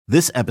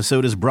This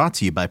episode is brought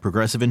to you by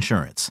Progressive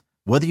Insurance.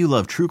 Whether you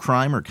love true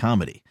crime or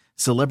comedy,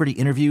 celebrity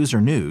interviews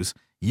or news,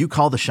 you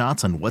call the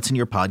shots on what's in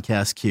your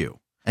podcast queue.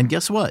 And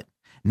guess what?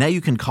 Now you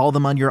can call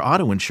them on your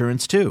auto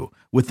insurance too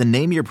with the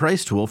Name Your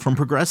Price tool from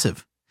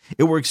Progressive.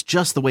 It works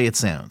just the way it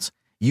sounds.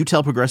 You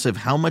tell Progressive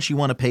how much you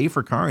want to pay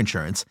for car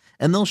insurance,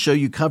 and they'll show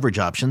you coverage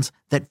options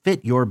that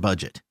fit your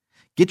budget.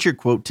 Get your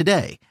quote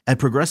today at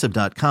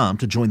Progressive.com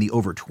to join the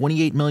over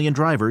 28 million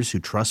drivers who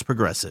trust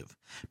Progressive.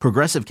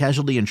 Progressive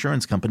Casualty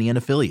Insurance Company and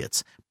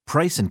Affiliates.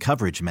 Price and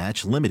coverage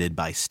match limited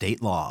by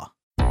state law.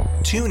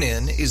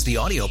 TuneIn is the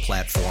audio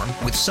platform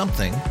with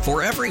something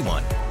for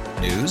everyone.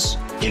 News.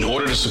 In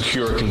order to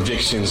secure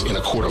convictions in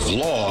a court of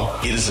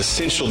law, it is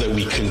essential that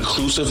we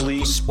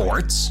conclusively.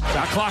 Sports.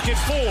 Shot clock at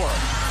 4.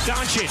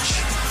 Doncic.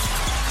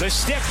 The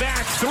step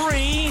back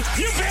 3.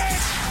 You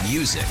bet.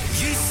 Music.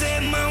 You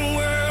set my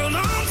world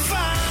on fire.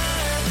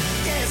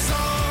 Yes,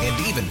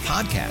 and even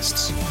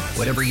podcasts.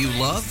 Whatever you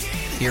love,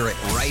 hear it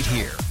right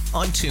here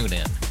on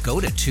TuneIn. Go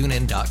to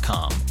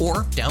TuneIn.com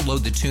or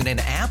download the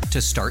TuneIn app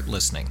to start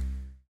listening.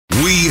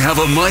 We have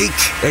a mic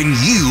and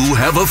you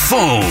have a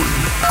phone.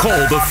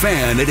 Call the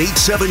Fan at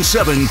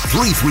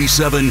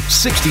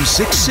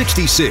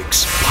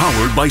 877-337-6666.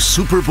 Powered by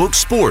Superbook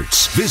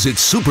Sports. Visit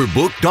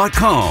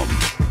superbook.com.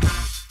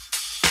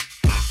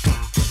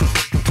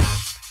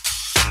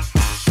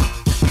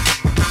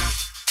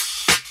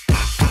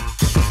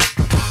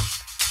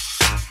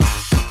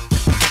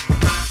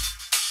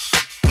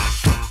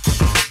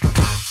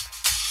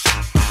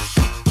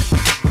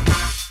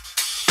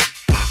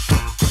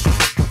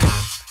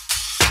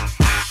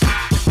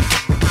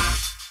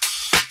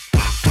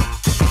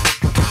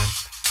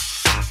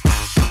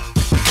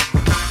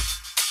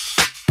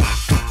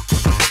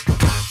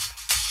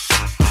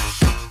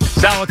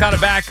 Sal Licata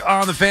back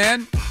on the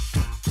Fan.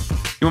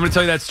 You want me to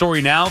tell you that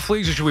story now,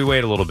 Fleeks, or should we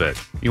wait a little bit?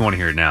 You want to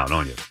hear it now,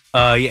 don't you?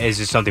 Yeah, is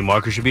this something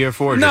Marcus should be here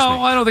for? Or no, just me?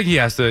 I don't think he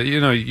has to.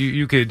 You know,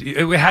 you could.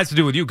 It has to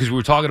do with you because we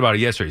were talking about it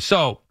yesterday.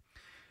 So,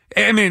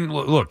 I mean,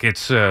 look,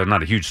 it's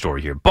not a huge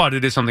story here, but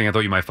it is something I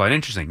thought you might find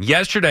interesting.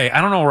 Yesterday,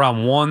 I don't know,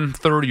 around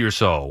 1:30 or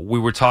so, we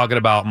were talking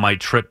about my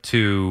trip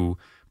to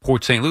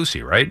Port St.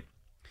 Lucie, right?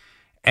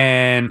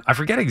 And I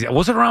forget exactly.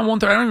 Was it around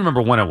 1:30? I don't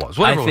remember when it was.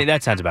 Whatever. I think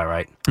that sounds about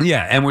right.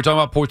 Yeah, and we're talking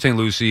about Port St.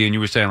 Lucie, and you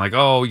were saying like,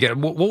 oh, yeah.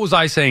 What was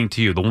I saying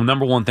to you? The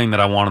number one thing that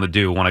I wanted to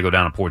do when I go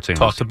down to Port St.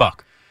 Lucie. Talk to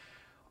Buck.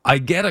 I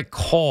get a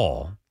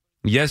call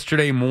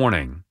yesterday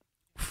morning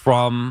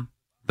from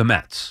the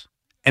Mets.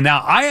 And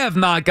now I have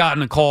not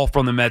gotten a call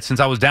from the Mets since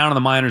I was down in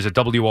the minors at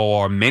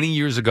WOR many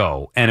years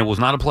ago, and it was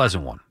not a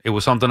pleasant one. It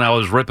was something I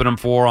was ripping them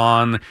for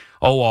on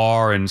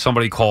OR, and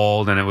somebody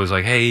called, and it was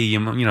like, hey, you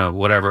know,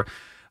 whatever.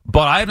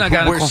 But I have not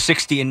gotten a call. We're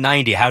 60 and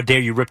 90. How dare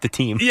you rip the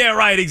team? Yeah,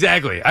 right,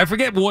 exactly. I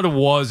forget what it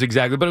was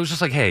exactly, but it was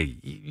just like, hey,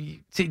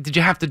 did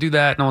you have to do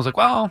that? And I was like,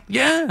 well,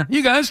 yeah,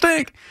 you guys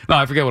stink. No,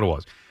 I forget what it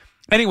was.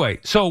 Anyway,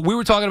 so we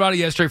were talking about it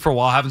yesterday for a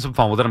while, having some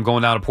fun with it. I'm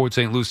going down to Port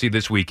St. Lucie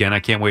this weekend. I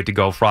can't wait to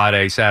go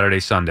Friday, Saturday,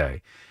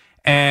 Sunday.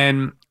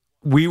 And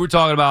we were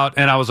talking about,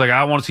 and I was like,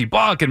 I want to see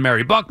Buck and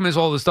Mary Buckmas,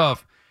 all this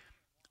stuff.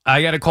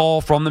 I got a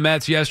call from the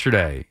Mets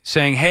yesterday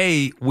saying,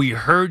 hey, we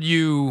heard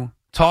you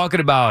talking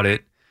about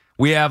it.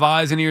 We have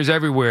eyes and ears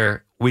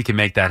everywhere. We can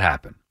make that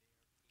happen.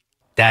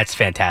 That's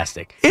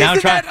fantastic.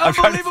 Isn't that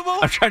unbelievable?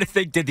 I'm trying to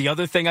think, did the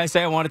other thing I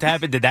say I wanted to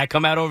happen, did that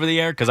come out over the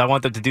air? Because I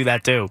want them to do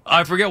that too.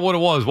 I forget what it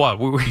was.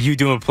 What? You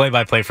doing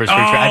play-by-play for spring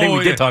training. I think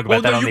we did talk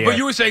about that on the air. But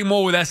you were saying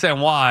more with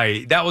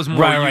SNY. That was more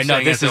right.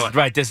 No, this is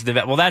right. This is the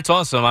well, that's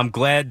awesome. I'm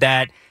glad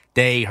that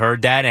they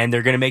heard that and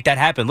they're going to make that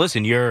happen.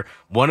 Listen, you're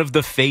one of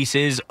the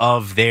faces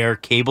of their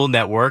cable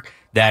network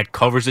that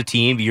covers the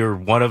team. You're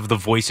one of the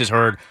voices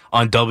heard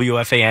on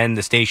WFAN,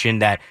 the station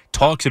that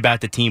talks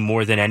about the team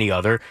more than any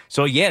other.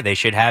 So, yeah, they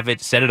should have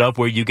it set it up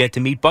where you get to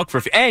meet Buck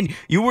for and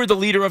you were the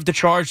leader of the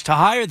charge to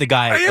hire the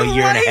guy a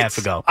year and a half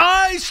ago.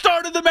 I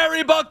started the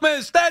Mary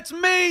Buckmas. That's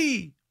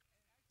me.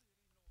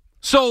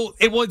 So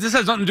this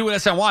has nothing to do with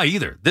SNY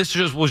either. This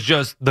was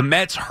just the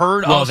Mets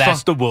heard. Well,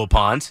 that's the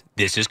Wilpons.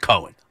 This is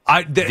Cohen.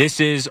 This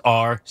is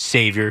our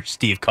savior,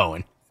 Steve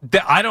Cohen.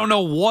 I don't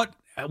know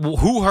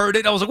who heard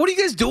it. I was like, what are you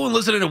guys doing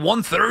listening at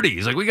 1:30?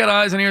 He's like, we got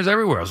eyes and ears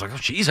everywhere. I was like, oh,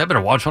 geez, I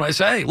better watch what I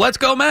say. Let's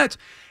go, Mets.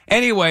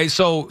 Anyway,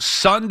 so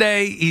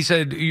Sunday, he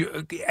said,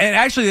 and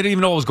actually they didn't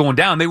even know what was going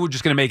down. They were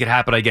just going to make it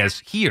happen, I guess,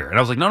 here. And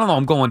I was like, no,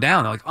 I'm going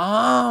down. They're like,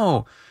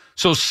 oh.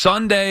 So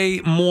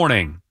Sunday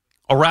morning,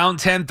 around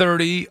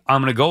 10:30,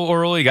 I'm going to go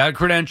early, got a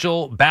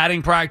credential,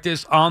 batting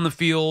practice on the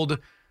field.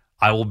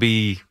 I will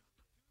be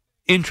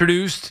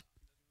introduced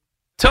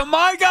to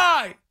my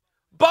guy,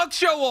 Buck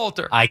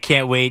Showalter. I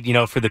can't wait,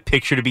 for the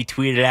picture to be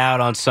tweeted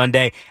out on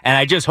Sunday. And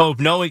I just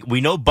hope,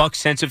 we know Buck's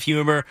sense of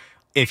humor.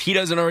 If he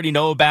doesn't already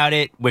know about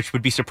it, which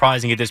would be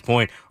surprising at this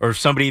point, or if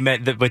somebody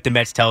with the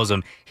Mets tells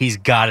him, he's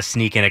got to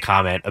sneak in a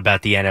comment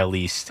about the NL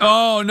East.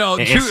 Oh, no.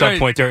 At some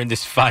point during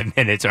this 5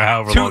 minutes or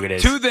however long it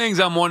is. Two things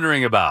I'm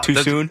wondering about. Too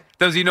soon?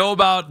 Does he know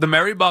about the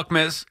Mary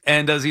Buckmas,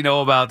 and does he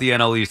know about the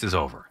NL East is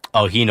over?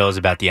 Oh, he knows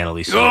about the NL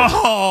East.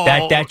 Oh!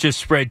 That just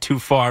spread too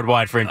far and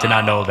wide for him to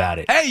not know about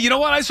it. Hey, you know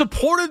what? I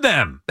supported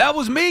them. That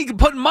was me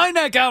putting my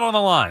neck out on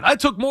the line. I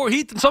took more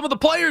heat than some of the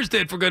players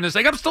did, for goodness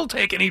sake. I'm still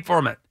taking heat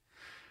from it.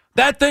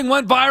 That thing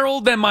went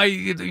viral. Then my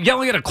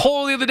yelling at a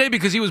call the other day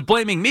because he was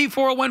blaming me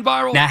for it went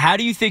viral. Now, how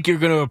do you think you're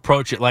going to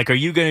approach it? Like, are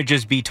you going to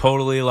just be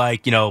totally,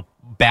 like,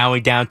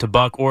 bowing down to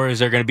Buck, or is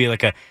there going to be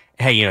like a,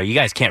 hey, you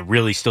guys can't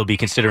really still be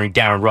considering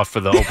Darren Ruff for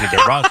the opening day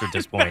roster at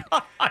this point?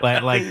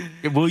 Like,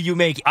 will you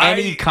make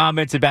any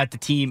comments about the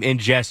team in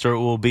jest, or it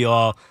will be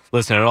all,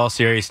 listen, in all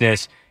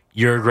seriousness,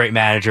 you're a great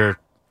manager.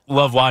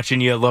 Love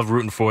watching you. Love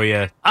rooting for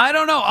you. I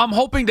don't know. I'm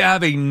hoping to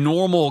have a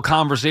normal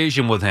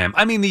conversation with him.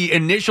 I mean, the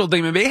initial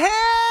thing would be,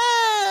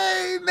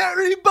 hey,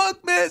 Mary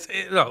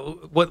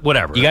Buckmas.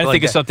 Whatever. You got to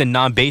think of something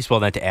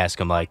non-baseball then to ask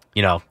him. Like,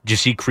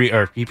 just see,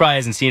 or he probably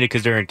hasn't seen it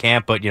because they're in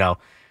camp, but,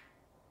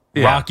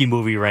 Rocky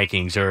movie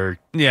rankings, or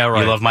yeah,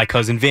 right. You love My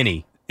Cousin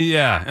Vinny.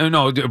 Yeah,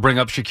 no, bring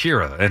up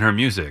Shakira and her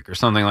music or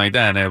something like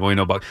that. And we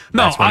know about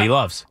that's what he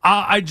loves.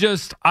 I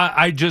just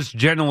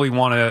genuinely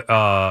want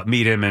to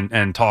meet him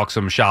and talk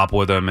some shop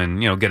with him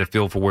and get a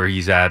feel for where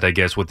he's at, I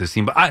guess, with this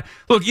team. But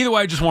either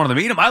way, I just wanted to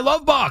meet him. I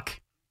love Buck.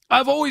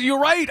 You're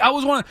right. I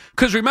was one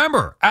because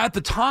remember at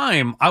the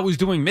time I was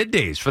doing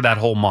middays for that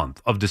whole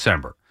month of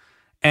December,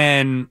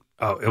 and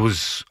it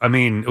was, a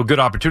good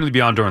opportunity to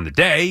be on during the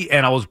day,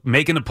 and I was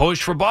making a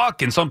push for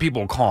Buck, and some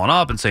people were calling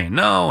up and saying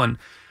no, and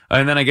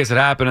then I guess it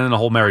happened, and then the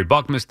whole Mary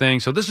Buckmas thing.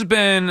 So this has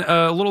been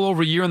a little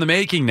over a year in the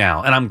making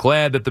now, and I'm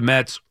glad that the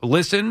Mets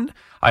listened.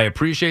 I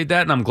appreciate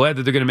that, and I'm glad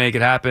that they're going to make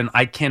it happen.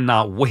 I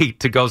cannot wait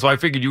to go. So I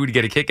figured you would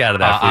get a kick out of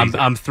that.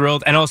 I'm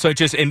thrilled, and also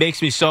it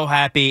makes me so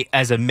happy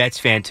as a Mets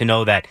fan to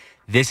know that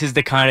this is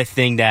the kind of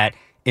thing that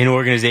an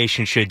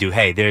organization should do.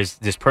 Hey, there's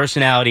this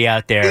personality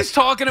out there. He's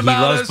talking about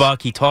He loves us.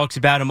 Buck. He talks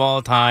about him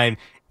all the time.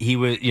 He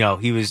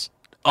was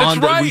on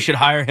the, right. We should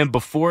hire him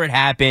before it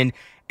happened.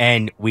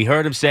 And we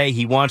heard him say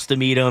he wants to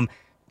meet him.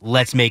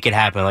 Let's make it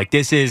happen. Like,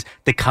 this is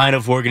the kind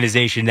of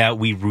organization that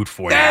we root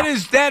for now.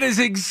 That is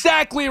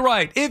exactly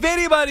right. If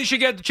anybody should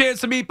get the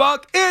chance to meet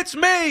Buck, it's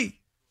me.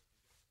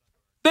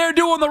 They're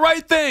doing the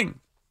right thing.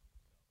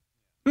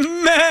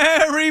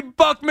 Mary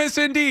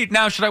Buckmas indeed.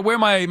 Now, should I wear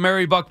my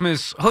Mary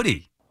Buckmas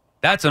hoodie?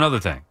 That's another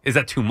thing. Is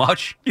that too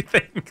much, you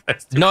think?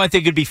 No, I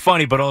think it'd be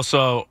funny, but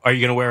also, are you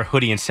going to wear a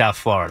hoodie in South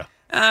Florida?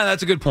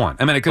 That's a good point.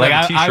 I could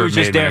have a T-shirt. I was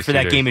just made there next for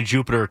that year. game in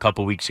Jupiter a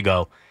couple weeks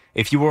ago.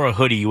 If you wore a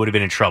hoodie, you would have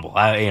been in trouble.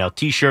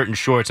 T-shirt and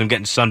shorts. I'm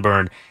getting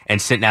sunburned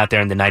and sitting out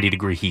there in the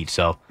 90-degree heat.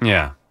 So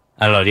yeah,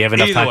 I don't know. Do you have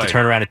enough Either time way. to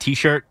turn around a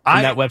T-shirt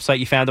from that website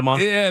you found them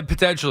on? Yeah,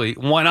 potentially.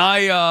 When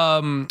I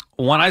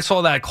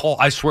saw that call,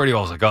 I swear to you,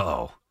 I was like,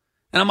 uh-oh.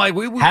 And I'm like,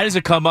 how does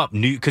it come up?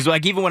 Because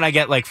even when I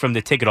get from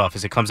the ticket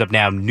office, it comes up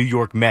now New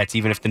York Mets,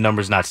 even if the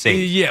number's not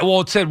saved. Yeah,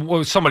 well, it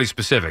said somebody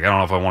specific. I don't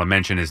know if I want to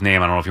mention his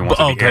name. I don't know if he wants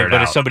to be aired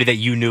but out. it's somebody that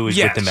you knew is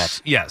with the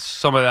Mets. Yes,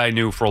 somebody that I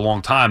knew for a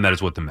long time that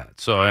is with the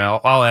Mets. So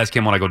I'll ask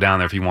him when I go down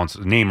there if he wants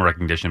name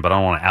recognition, but I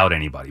don't want to out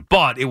anybody.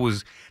 But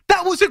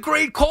that was a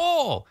great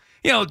call.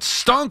 It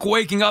stunk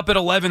waking up at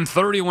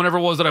 11:30, whenever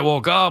it was that I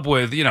woke up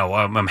with,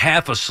 I'm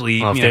half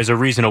asleep. Well, if there's a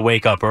reason to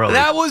wake up early.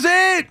 That was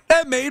it.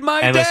 That made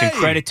my day. And listen,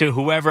 credit to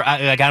whoever,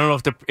 I don't know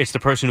if it's the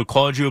person who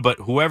called you, but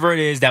whoever it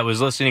is that was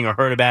listening or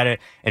heard about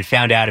it and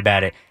found out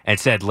about it and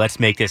said,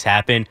 let's make this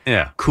happen.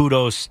 Yeah.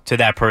 Kudos to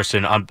that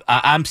person.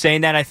 I'm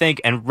saying that, I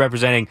think, and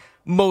representing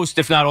most,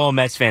 if not all,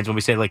 Mets fans when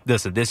we say,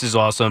 listen, this is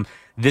awesome.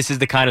 This is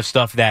the kind of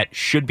stuff that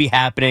should be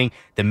happening.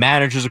 The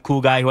manager's a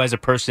cool guy who has a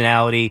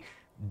personality.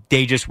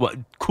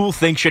 Cool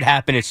things should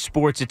happen. It's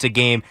sports. It's a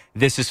game.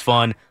 This is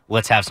fun.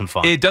 Let's have some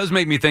fun. It does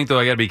make me think, though,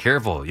 I got to be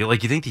careful. You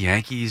think the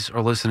Yankees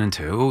are listening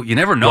too? You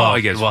never know, I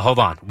guess. Well, hold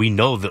on. We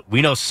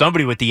know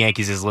somebody with the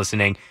Yankees is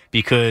listening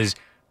because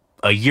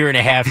a year and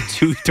a half,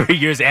 2-3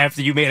 years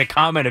after you made a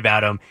comment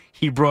about him,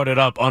 he brought it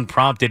up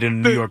unprompted in a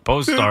New York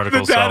Post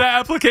article. The data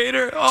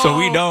applicator. Oh. So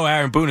we know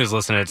Aaron Boone is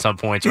listening at some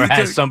point, or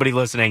has somebody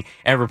listening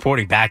and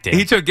reporting back to him.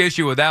 He took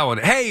issue with that one.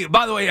 Hey,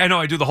 by the way, I know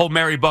I do the whole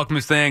Mary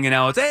Buckmas thing, and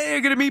now it's, hey,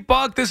 you're going to meet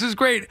Buck. This is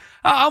great.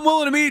 I'm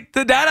willing to meet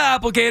the data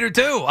applicator,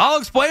 too. I'll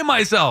explain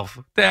myself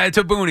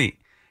to Booney.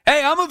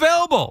 Hey, I'm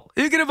available.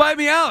 You can invite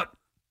me out.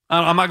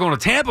 I'm not going to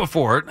Tampa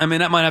for it.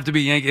 That might have to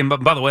be Yankee. And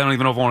by the way, I don't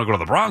even know if I want to go to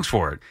the Bronx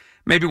for it.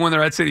 Maybe when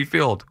they're at Citi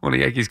Field, when the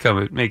Yankees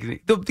come, getting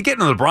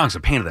into the Bronx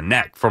a pain in the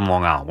neck from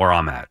Long Island, where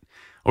I'm at,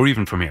 or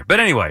even from here. But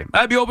anyway,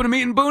 I'd be open to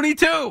meeting Booney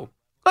too.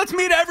 Let's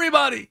meet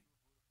everybody.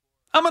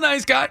 I'm a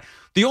nice guy.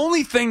 The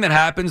only thing that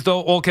happens,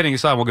 though, all kidding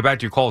aside, we'll get back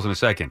to your calls in a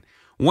second.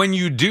 When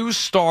you do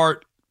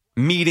start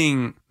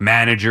meeting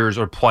managers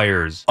or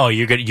players,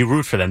 you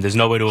root for them. There's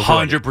no way to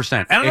avoid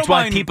 100%. And it's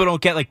why people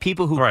don't get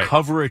people who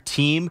cover a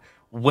team.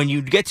 When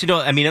you get to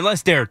know,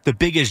 unless they're the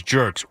biggest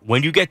jerks,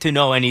 when you get to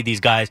know any of these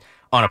guys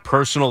on a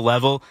personal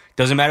level,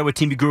 doesn't matter what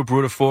team you grew up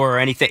rooting for or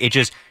anything. It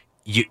just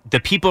the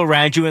people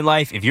around you in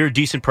life. If you're a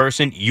decent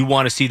person, you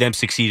want to see them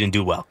succeed and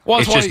do well.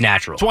 It's just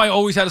natural. That's why I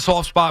always had a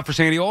soft spot for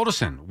Sandy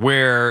Alderson,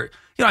 where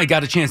I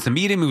got a chance to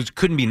meet him. He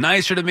couldn't be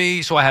nicer to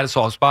me, so I had a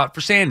soft spot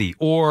for Sandy.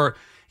 Or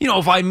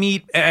if I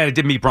meet, and I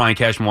did meet Brian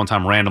Cashman one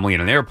time randomly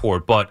in an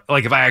airport, but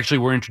like if I actually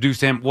were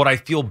introduced to him, would I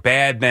feel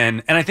bad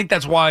then? And I think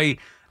that's why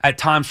at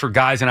times for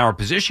guys in our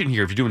position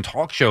here, if you're doing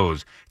talk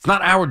shows, it's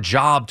not our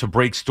job to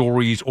break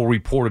stories or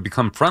report or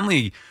become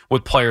friendly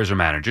with players or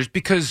managers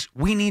because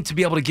we need to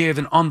be able to give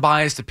an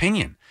unbiased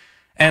opinion.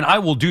 And I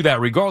will do that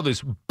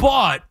regardless,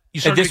 but...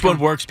 And this one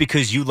works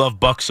because you love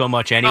Buck so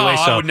much anyway,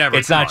 so I would never,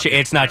 it's not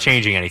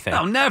changing anything.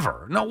 No,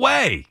 never. No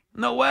way.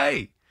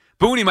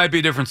 Booney might be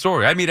a different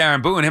story. I meet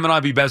Aaron Boone, him and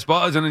I be best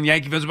buds, and then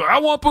Yankee fans I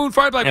want Boone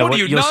Friday. Like, what are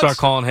you, you'll nuts? start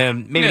calling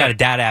him, maybe not a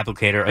data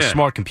applicator, a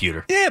smart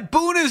computer. Yeah,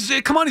 Boone is,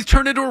 come on, he's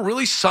turned into a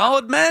really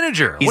solid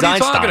manager. He's what are you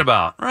Einstein. talking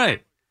about?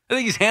 Right. I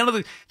think he's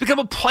become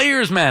a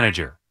player's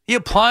manager. He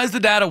applies the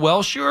data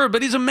well, sure,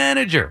 but he's a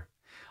manager.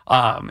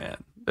 Man,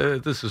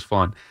 this is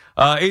fun.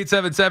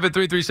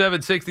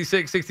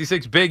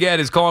 877-337-6666. Big Ed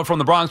is calling from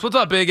the Bronx. What's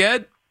up, Big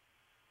Ed?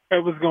 Hey,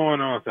 what's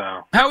going on,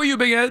 Sal? How are you,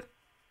 Big Ed?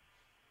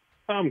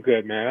 I'm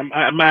good, man.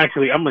 I'm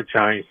a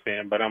Giants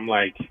fan, but I'm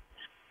like,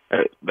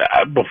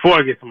 before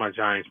I get to my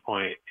Giants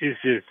point, it's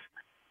just,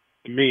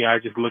 to me, I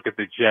just look at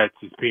the Jets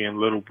as being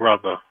little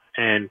brother.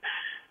 And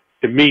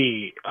to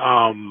me,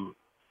 I'm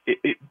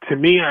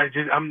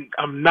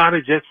not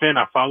a Jets fan.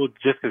 I followed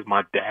just because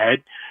my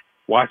dad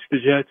watched the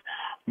Jets,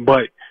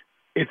 but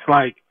it's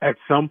like at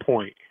some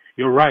point,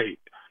 you're right.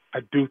 I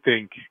think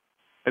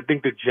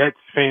the Jets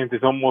fans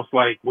is almost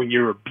like when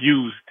you're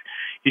abused,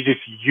 you're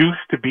just used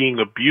to being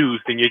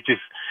abused, and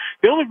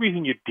the only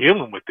reason you're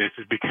dealing with this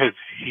is because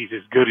he's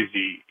as good as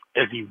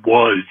he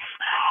was,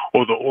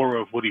 or the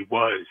aura of what he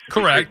was.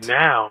 Correct. Because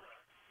now,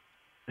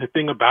 the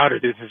thing about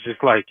it is, it's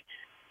just like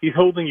he's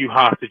holding you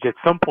hostage. At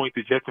some point,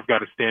 the Jets have got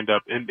to stand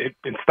up and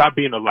stop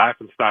being a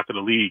laughing stock of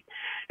the league,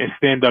 and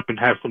stand up and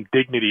have some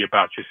dignity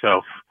about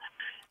yourself.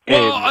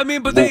 Well, I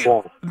mean, but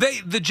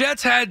the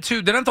Jets had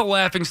to. They're not the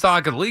laughing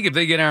stock of the league if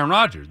they get Aaron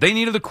Rodgers. They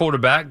needed the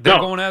quarterback. They're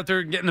going out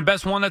there getting the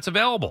best one that's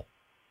available.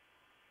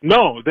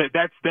 No,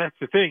 that's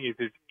the thing is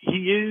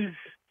he is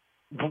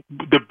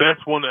the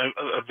best one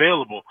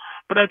available.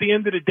 But at the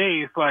end of the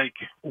day, it's like,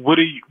 what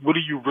are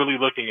you really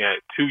looking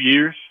at? 2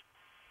 years?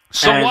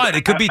 So what?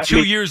 It could be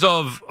 2 years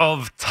of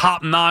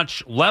top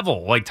notch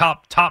level, like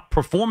top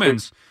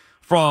performance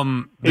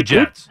from the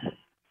Jets.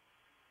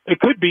 It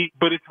could be,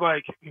 but it's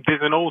like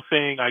there's an old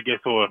saying, I guess,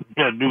 or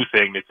a new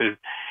saying that says,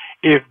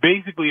 if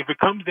it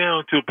comes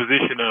down to a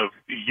position of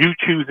you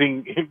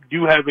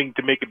having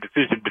to make a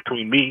decision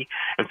between me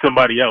and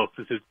somebody else,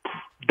 it says,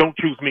 don't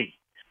choose me.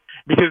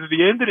 Because at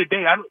the end of the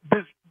day,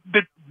 this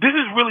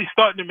is really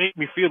starting to make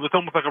me feel it's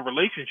almost like a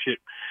relationship.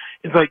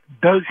 It's like,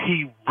 does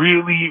he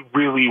really,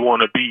 really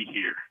want to be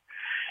here?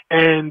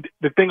 And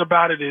the thing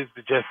about it is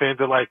the Jets fans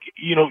are like,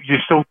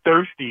 you're so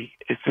thirsty.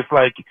 It's just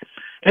like,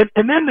 and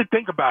then to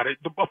think about it,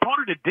 a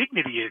part of the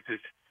dignity is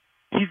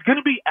he's going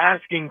to be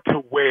asking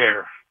to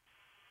wear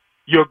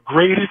your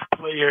greatest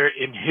player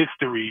in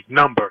history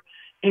number,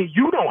 and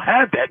you don't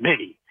have that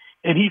many.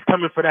 And he's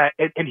coming for that,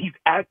 and he's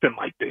acting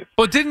like this.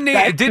 But didn't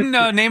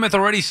Namath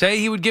already say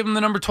he would give him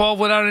the number 12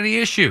 without any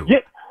issue? Yeah,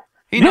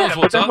 he knows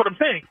what's that's up. What I'm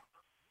saying.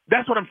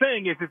 That's what I'm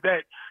saying is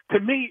that to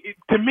me,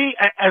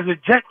 as a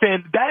Jet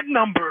fan, that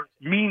number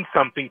means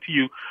something to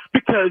you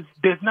because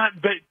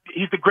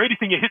he's the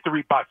greatest in your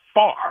history by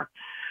far,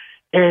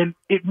 and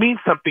it means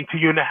something to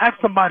you. And to have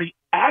somebody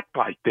act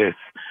like this.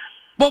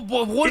 But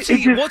what's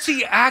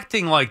he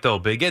acting like though,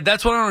 Big Ed?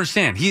 That's what I don't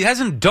understand. He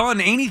hasn't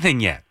done anything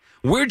yet.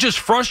 We're just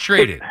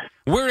frustrated.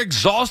 We're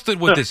exhausted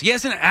with this. He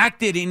hasn't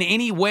acted in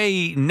any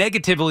way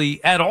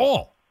negatively at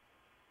all.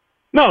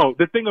 No,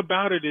 the thing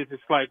about it is,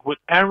 it's like what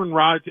Aaron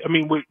Rodgers,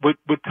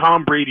 what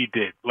Tom Brady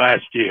did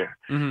last year.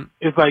 Mm-hmm.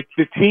 It's like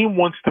the team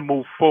wants to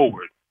move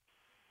forward,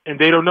 and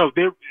they don't know.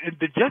 The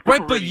Jets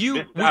right, but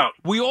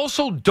we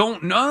also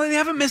don't know. They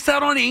haven't missed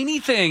out on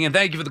anything. And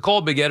thank you for the call,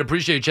 Big Ed.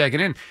 Appreciate you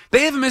checking in.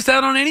 They haven't missed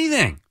out on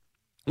anything.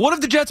 What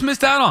have the Jets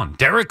missed out on?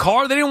 Derek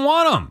Carr, they didn't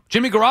want him.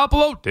 Jimmy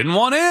Garoppolo, didn't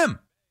want him.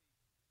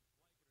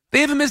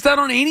 They haven't missed out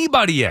on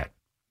anybody yet.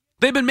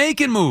 They've been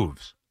making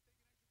moves.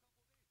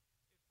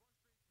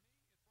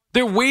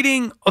 They're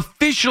waiting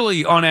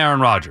officially on Aaron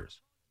Rodgers.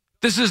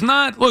 This is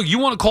not, look, you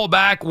want to call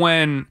back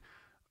when,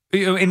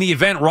 in the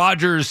event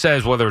Rodgers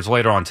says, whether it's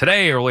later on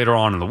today or later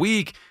on in the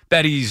week,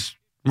 that he's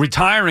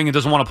retiring and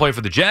doesn't want to play for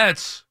the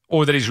Jets,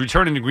 or that he's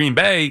returning to Green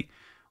Bay,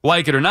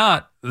 like it or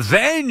not,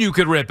 then you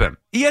could rip him.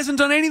 He hasn't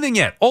done anything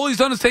yet. All he's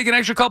done is take an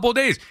extra couple of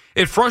days.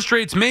 It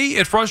frustrates me.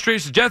 It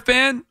frustrates the Jet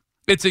fan.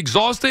 It's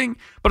exhausting,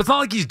 but it's not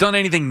like he's done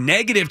anything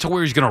negative to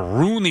where he's going to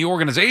ruin the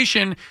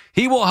organization.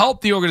 He will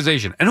help the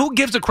organization. And who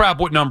gives a crap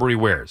what number he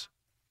wears?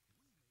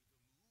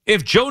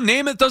 If Joe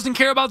Namath doesn't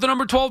care about the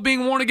number 12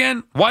 being worn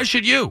again, why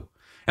should you?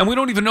 And we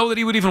don't even know that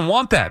he would even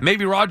want that.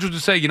 Maybe Rodgers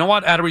would say, you know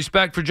what, out of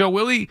respect for Joe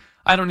Willie,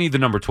 I don't need the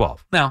number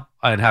 12. Now,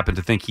 I happen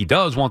to think he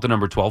does want the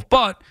number 12,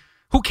 but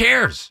who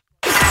cares?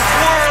 World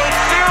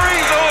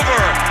Series over.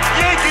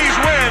 Yankees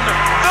win.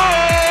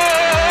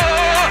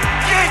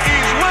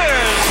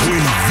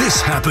 When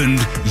this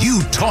happened,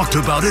 you talked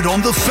about it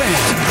on The Fan.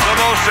 The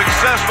most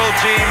successful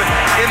team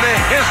in the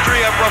history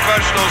of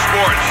professional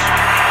sports.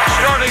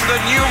 starting the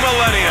new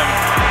millennium,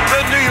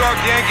 the New York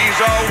Yankees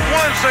are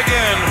once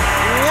again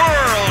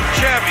world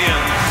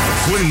champions.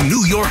 When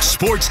New York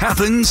sports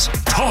happens,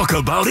 talk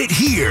about it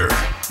here.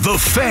 The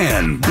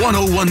Fan,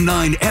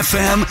 101.9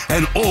 FM,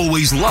 and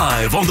always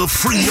live on the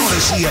free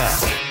Odyssey app.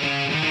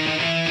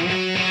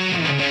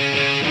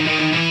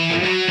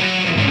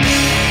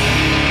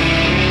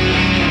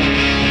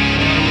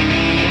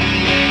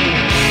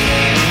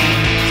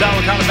 Sal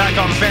Licata back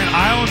on the Fan.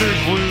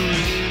 Islanders lose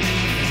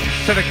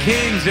to the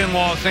Kings in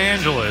Los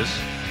Angeles.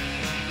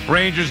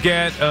 Rangers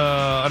get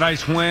a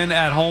nice win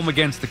at home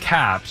against the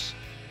Caps.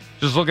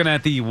 Just looking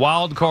at the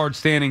wild card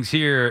standings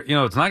here,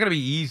 it's not going to be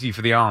easy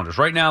for the Islanders.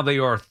 Right now, they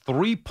are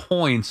 3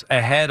 points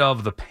ahead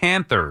of the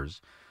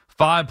Panthers,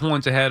 5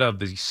 points ahead of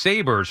the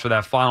Sabres for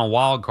that final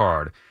wild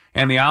card.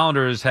 And the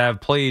Islanders have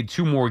played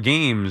 2 more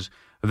games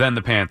than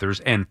the Panthers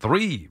and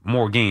 3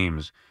 more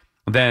games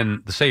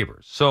than the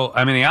Sabres. So,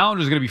 the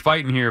Islanders are going to be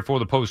fighting here for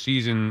the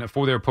postseason,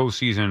 for their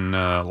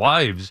postseason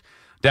lives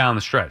down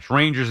the stretch.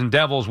 Rangers and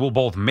Devils will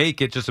both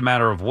make it, just a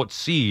matter of what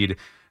seed.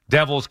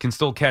 Devils can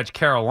still catch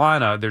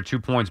Carolina. They're 2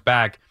 points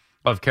back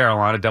of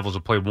Carolina. Devils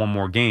have played one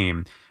more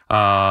game.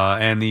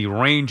 And the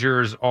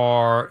Rangers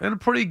are in a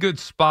pretty good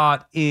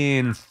spot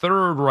in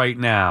third right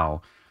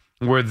now,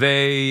 where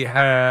they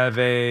have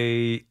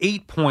a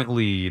 8-point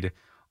lead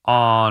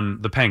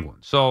on the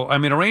Penguins. So,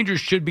 the Rangers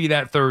should be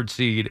that third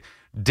seed.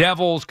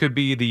 Devils could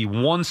be the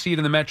 1 seed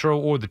in the Metro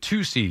or the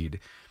 2 seed.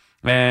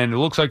 And it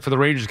looks like for the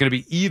Rangers, it's going to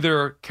be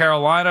either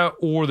Carolina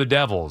or the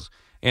Devils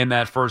in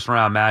that first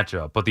round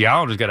matchup. But the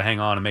Islanders got to hang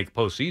on and make the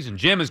postseason.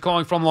 Jim is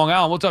calling from Long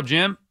Island. What's up,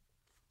 Jim?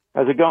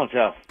 How's it going,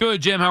 Sal?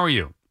 Good, Jim. How are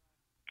you?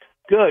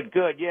 Good.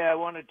 Yeah, I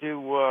wanted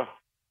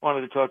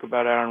to talk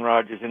about Aaron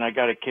Rodgers, and I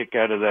got a kick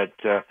out of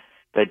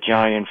that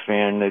Giant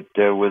fan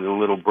that with the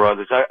little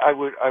brothers. I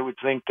would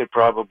think that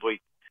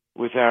probably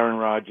with Aaron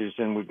Rodgers,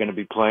 and we're going to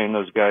be playing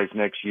those guys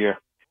next year,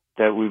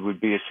 that we would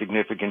be a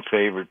significant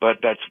favorite. But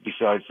that's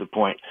besides the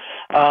point.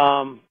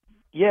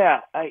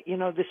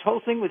 This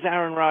whole thing with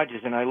Aaron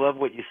Rodgers, and I love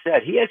what you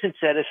said. He hasn't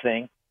said a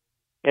thing.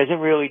 He hasn't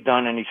really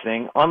done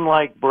anything.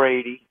 Unlike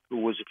Brady, who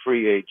was a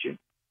free agent,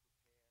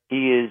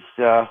 he is,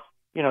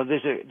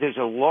 there's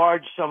a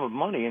large sum of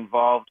money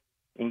involved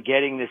in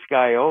getting this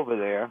guy over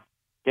there,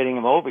 getting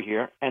him over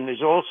here. And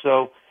there's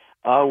also,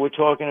 we're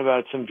talking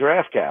about some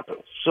draft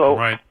capital. So,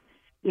 right.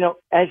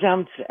 As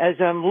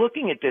I'm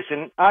looking at this,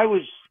 and I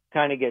was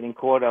kind of getting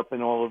caught up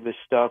in all of this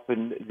stuff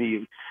and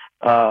the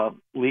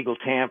legal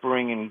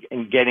tampering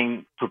and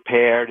getting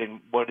prepared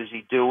and what is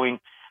he doing.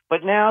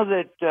 But now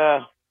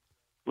that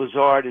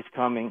Lazard is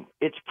coming,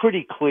 it's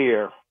pretty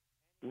clear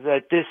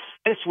that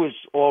this was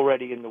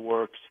already in the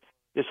works.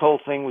 This whole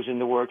thing was in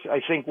the works.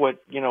 I think what,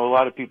 a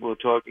lot of people are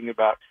talking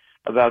about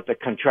the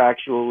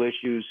contractual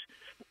issues,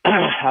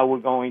 how we're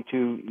going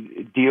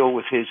to deal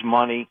with his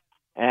money,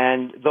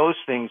 and those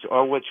things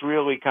are what's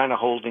really kind of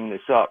holding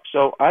this up.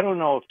 So I don't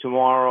know if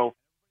tomorrow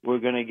we're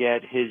going to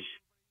get his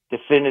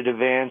definitive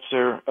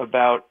answer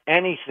about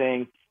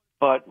anything,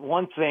 but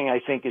one thing I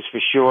think is for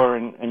sure,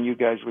 and you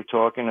guys were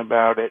talking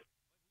about it,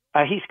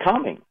 he's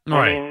coming.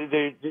 Right.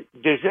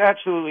 There's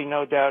absolutely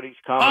no doubt he's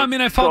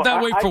coming. I felt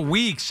that way for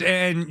weeks,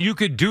 and you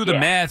could do the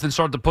math and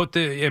start to put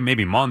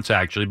maybe months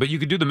actually, but you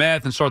could do the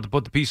math and start to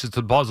put the pieces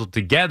to the puzzle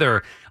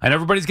together, and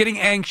everybody's getting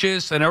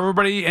anxious, and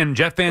everybody, and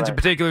Jet fans in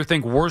particular,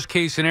 think worst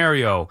case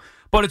scenario.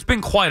 But it's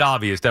been quite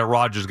obvious that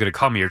Rodgers is going to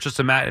come here. It's just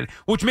a matter,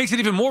 which makes it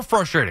even more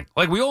frustrating.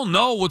 Like, we all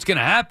know what's going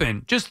to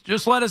happen.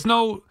 Just let us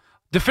know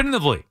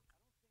definitively.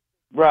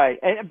 Right.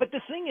 But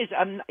the thing is,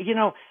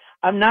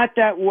 I'm not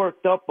that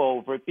worked up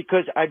over it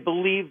because I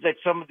believe that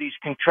some of these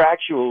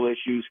contractual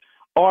issues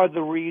are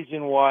the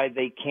reason why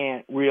they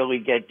can't really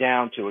get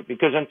down to it.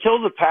 Because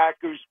until the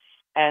Packers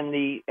and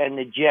the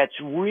Jets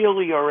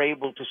really are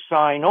able to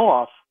sign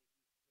off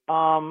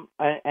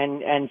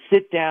and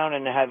sit down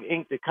and have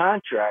inked the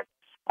contract,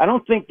 I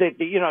don't think that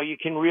you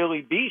can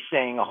really be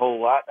saying a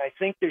whole lot. I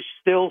think there's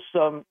still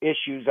some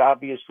issues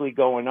obviously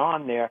going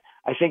on there.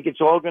 I think it's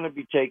all going to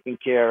be taken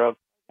care of.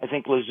 I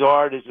think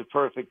Lazard is a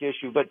perfect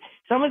issue, but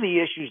some of the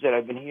issues that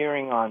I've been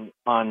hearing on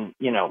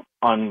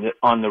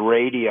the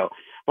radio,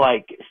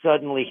 like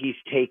suddenly he's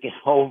taken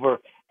over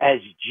as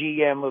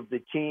GM of the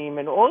team,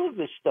 and all of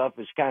this stuff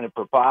is kind of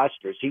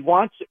preposterous. He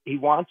wants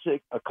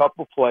a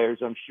couple players,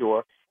 I'm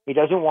sure. He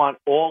doesn't want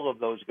all of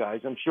those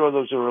guys. I'm sure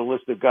those are a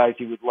list of guys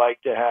he would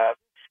like to have.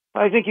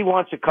 I think he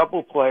wants a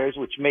couple players,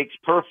 which makes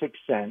perfect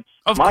sense.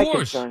 My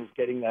concern is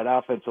getting that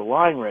offensive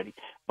line ready.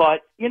 But,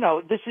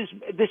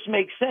 this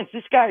makes sense.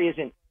 This guy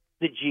isn't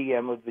the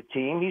GM of the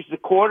team. He's the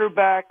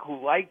quarterback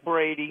who, like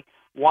Brady,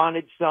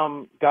 wanted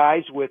some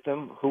guys with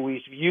him who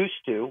he's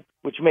used to,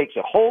 which makes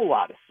a whole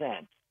lot of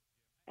sense.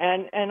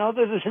 And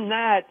other than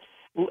that,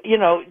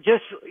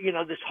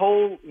 this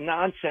whole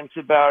nonsense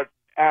about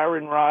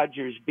Aaron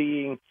Rodgers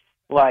being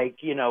like,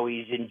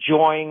 he's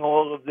enjoying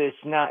all of this.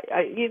 Now,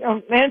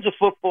 man's a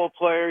football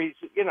player. He's,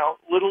 he's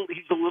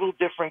a little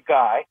different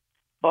guy.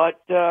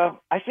 but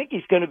I think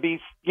he's going to be,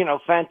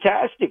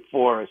 fantastic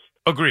for us.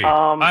 Agreed.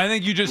 I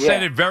think you just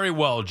said it very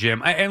well,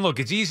 Jim. And look,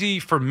 it's easy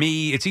for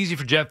me. It's easy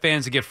for Jet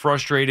fans to get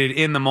frustrated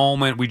in the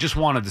moment. We just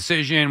want a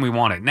decision. We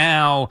want it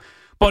now.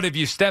 But if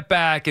you step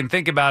back and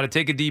think about it,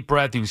 take a deep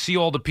breath, and you see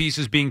all the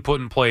pieces being put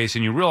in place,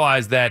 and you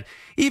realize that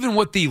even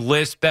with the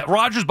list that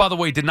Rodgers, by the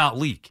way, did not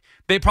leak.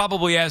 They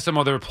probably asked him,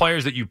 are there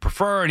players that you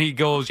prefer? And he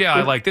goes, yeah,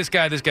 I like this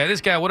guy,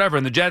 whatever.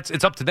 And the Jets,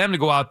 it's up to them to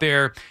go out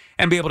there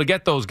and be able to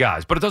get those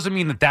guys. But it doesn't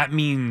mean that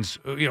means,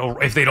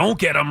 if they don't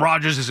get them,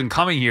 Rodgers isn't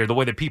coming here the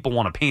way that people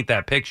want to paint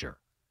that picture.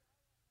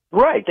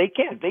 Right. They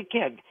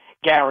can't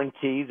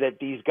guarantee that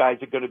these guys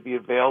are going to be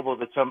available,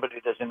 that somebody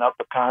doesn't up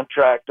a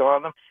contract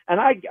on them. And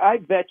I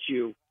bet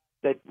you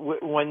that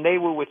when they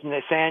were with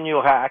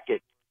Nathaniel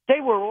Hackett, they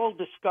were all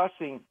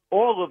discussing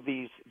all of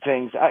these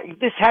things.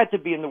 This had to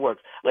be in the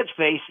works. Let's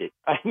face it.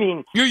 I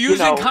mean, you're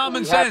using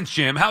common sense,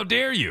 Jim. How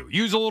dare you?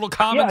 Use a little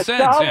common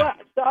sense.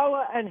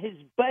 Saleh and his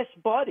best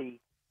buddy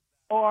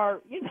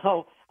are, these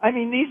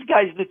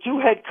guys, the two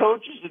head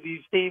coaches of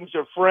these teams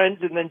are friends,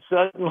 and then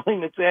suddenly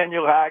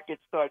Nathaniel Hackett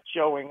starts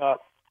showing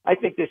up. I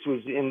think this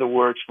was in the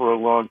works for a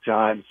long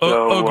time.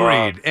 So,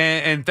 agreed.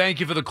 And thank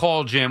you for the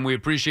call, Jim. We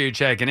appreciate you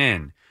checking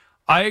in.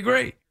 I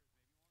agree.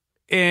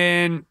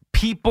 And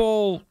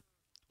people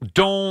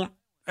don't,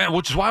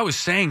 which is why I was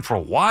saying for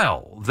a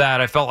while that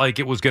I felt like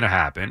it was going to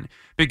happen,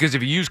 because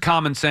if you use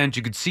common sense,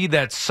 you could see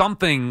that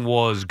something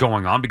was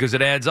going on because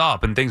it adds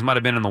up and things might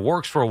have been in the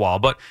works for a while.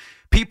 But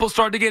people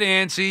start to get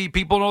antsy.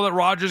 People know that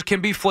Rodgers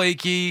can be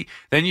flaky.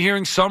 Then you're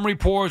hearing some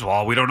reports,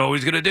 well, we don't know what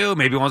he's going to do.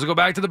 Maybe he wants to go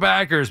back to the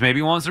Packers. Maybe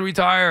he wants to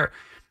retire.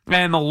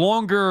 And the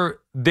longer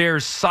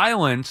there's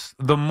silence,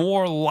 the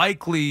more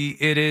likely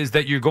it is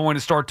that you're going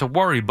to start to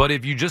worry. But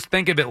if you just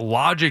think of it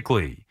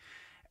logically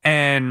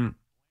and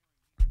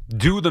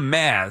do the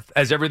math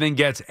as everything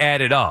gets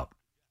added up,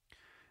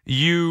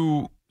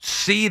 you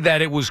see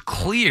that it was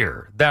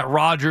clear that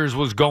Rodgers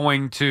was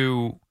going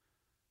to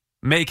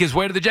make his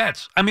way to the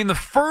Jets. I mean,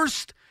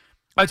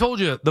 I told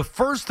you, the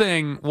first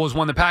thing was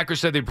when the Packers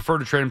said they prefer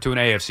to trade him to an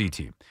AFC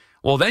team.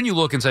 Well, then you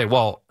look and say,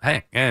 well,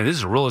 hey, this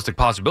is a realistic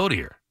possibility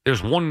here.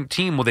 There's one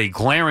team with a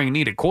glaring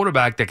need at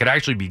quarterback that could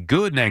actually be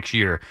good next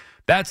year.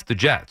 That's the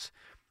Jets.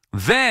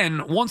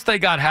 Then, once they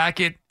got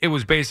Hackett, it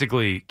was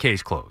basically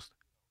case closed.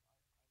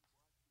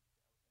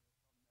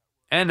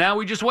 And now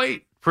we just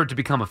wait for it to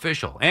become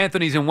official.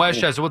 Anthony's in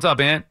Westchester. What's up,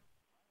 Ant?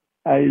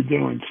 How you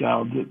doing,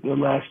 Sal? The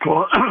last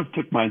call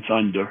took my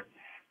thunder,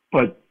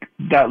 but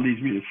that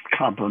leads me to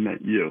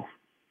compliment you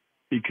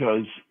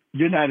because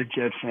you're not a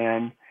Jet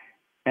fan,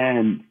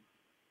 and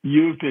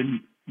you've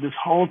been this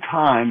whole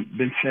time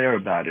been fair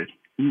about it.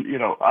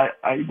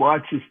 I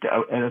watch this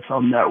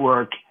NFL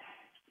Network.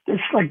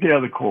 It's like the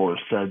other caller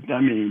said. I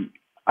mean,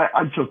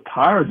 I'm so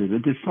tired of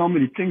it. There's so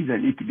many things that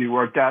need to be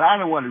worked out. I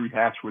don't want to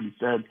rehash what he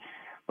said,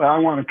 but I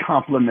want to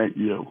compliment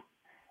you.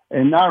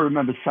 And now I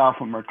remember Sal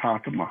from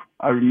Merconkama.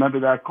 I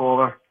remember that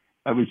caller.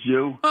 That was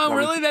you. Oh,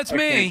 really? That's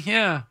me.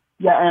 Yeah.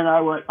 Yeah, and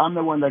I'm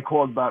the one that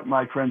called about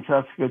Mike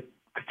Francesca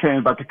saying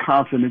about the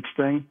confidence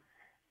thing.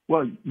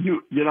 Well,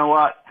 you know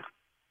what?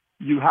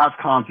 You have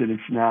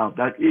confidence now.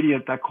 That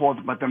idiot that called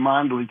about the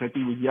Mondleys, I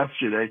think it was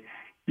yesterday,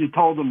 you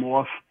told him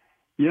off.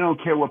 You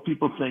don't care what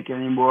people think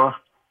anymore.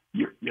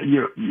 Soon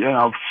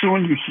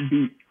you should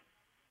be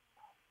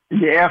in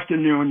the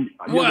afternoon.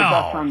 You're the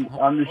best on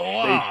the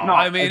station. No,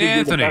 I mean,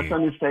 Anthony. You're the best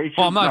on the station.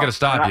 Well, I'm not going to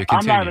stop you.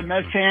 Continue. I'm not a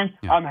Mets fan.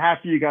 Yeah. I'm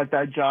happy you got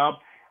that job.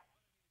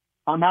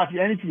 I'm happy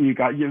anything you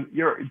got.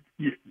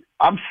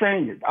 I'm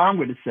saying it. I'm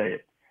going to say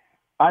it.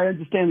 I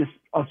understand this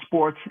of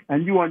sports,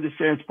 and you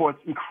understand sports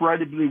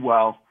incredibly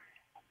well.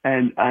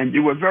 And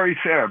you were very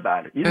fair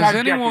about it. Has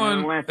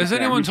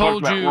anyone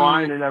told you?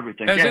 Ryan and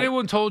everything. Has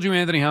anyone told you,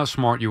 Anthony, how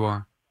smart you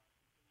are?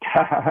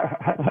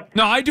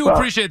 No, I do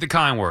appreciate the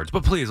kind words,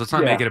 but please let's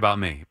not make it about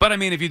me. But I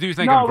mean, if you do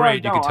think I'm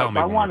great, you can tell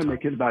me. I want to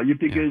make it about you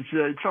because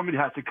somebody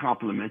has to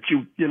compliment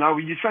you.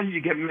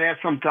 You get mad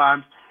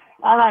sometimes,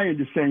 and I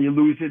understand you're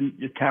losing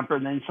your temper,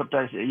 and then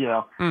sometimes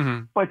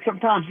but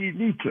sometimes you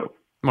need to.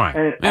 Right,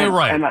 and,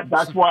 right. And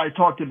that's why I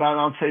talked about.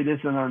 I'll say this,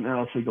 and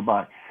I'll say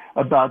goodbye.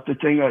 About the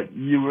thing that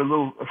you were a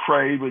little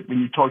afraid when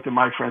you talked to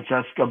Mike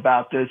Francesca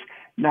about this.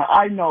 Now,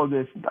 I know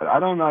this. I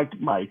don't like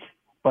Mike,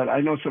 but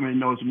I know somebody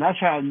knows him. That's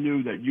how I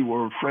knew that you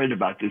were afraid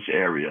about this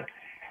area,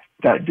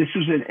 that this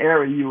was an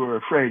area you were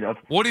afraid of.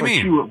 What do you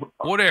mean?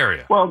 What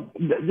area? Well,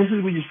 this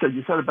is what you said.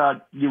 You said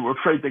about you were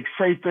afraid to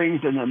say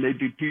things and then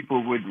maybe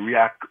people would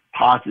react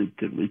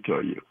positively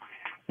to you.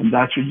 And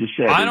that's what you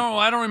said. I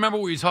don't remember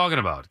what you're talking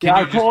about.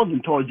 I told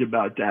you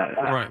about that.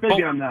 Right.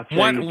 Maybe I'm not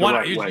saying it the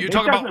right way. You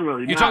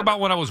talk about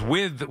when I was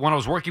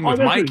working with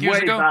Mike years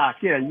ago? Back.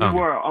 Yeah, you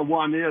were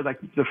on the air like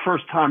the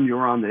first time you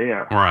were on the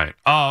air. Right.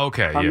 Oh,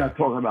 okay. I'm not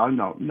talking about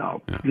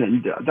no. Yeah.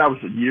 That was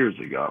years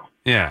ago.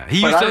 Yeah.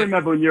 I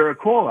remember when you were a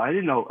caller. I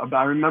didn't know, but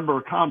I remember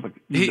a comic.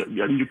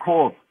 You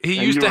called. He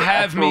used to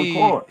have me.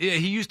 Yeah,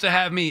 he used to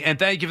have me. And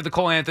thank you for the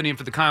call, Anthony, and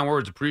for the kind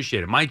words.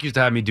 Appreciate it. Mike used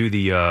to have me do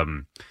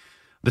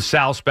the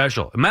Sal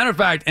special. As a matter of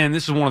fact, and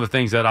this is one of the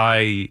things that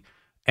I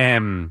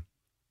am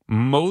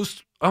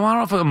most I don't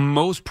know if I'm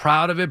most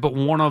proud of it, but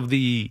one of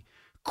the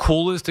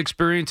coolest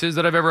experiences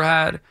that I've ever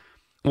had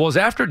was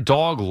after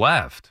Dog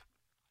left.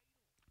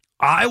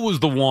 I was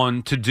the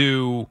one to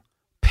do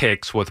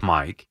picks with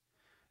Mike.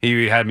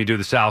 He had me do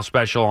the South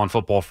Special on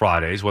Football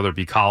Fridays, whether it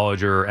be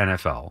college or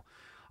NFL.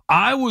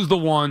 I was the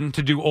one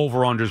to do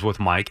over-unders with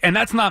Mike, and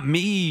that's not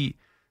me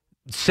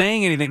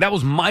saying anything. That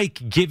was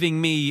Mike giving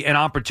me an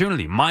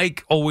opportunity.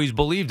 Mike always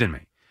believed in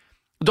me.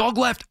 Dog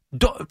left.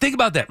 Think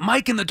about that.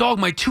 Mike and the Dog,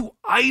 my two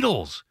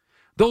idols.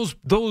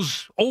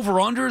 Those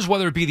over-unders,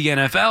 whether it be the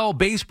NFL,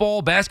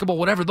 baseball, basketball,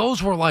 whatever,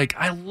 those were like,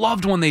 I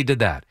loved when they did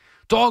that.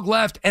 Dog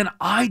left, and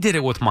I did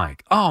it with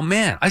Mike. Oh,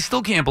 man, I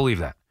still can't believe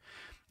that.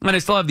 And I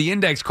still have the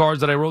index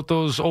cards that I wrote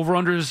those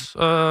over-unders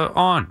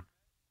on.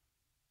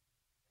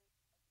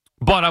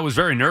 But I was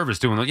very nervous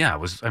doing that. Yeah, I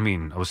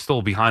was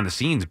still behind the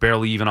scenes,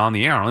 barely even on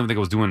the air. I don't even think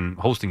I was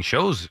hosting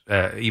shows,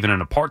 even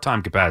in a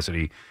part-time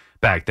capacity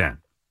back then.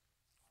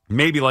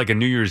 Maybe like a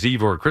New Year's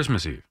Eve or a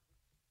Christmas Eve.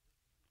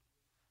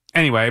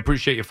 Anyway, I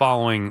appreciate you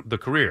following the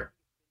career.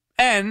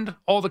 And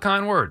all the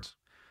kind words.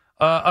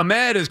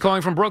 Ahmed is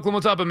calling from Brooklyn.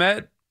 What's up,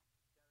 Ahmed?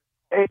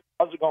 Hey,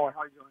 how's it going?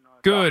 How are you doing?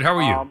 Good. How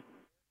are you?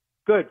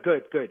 Good.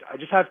 I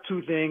just have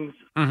two things.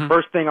 Mm-hmm.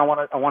 First thing, I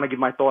want to give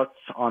my thoughts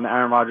on the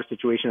Aaron Rodgers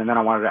situation, and then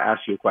I wanted to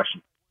ask you a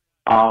question.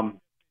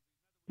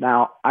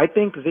 Now, I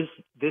think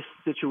this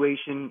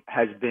situation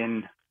it's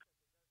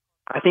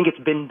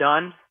been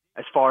done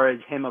as far as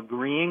him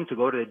agreeing to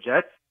go to the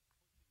Jets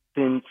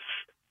since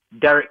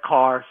Derek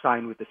Carr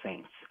signed with the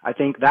Saints. I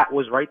think that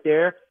was right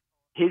there.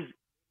 His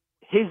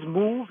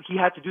move, he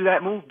had to do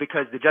that move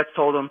because the Jets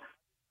told him,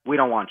 we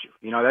don't want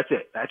you. That's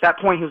it. At that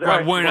point, he was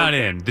right. We're not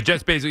in. The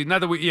Jets basically, not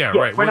that we. Yeah,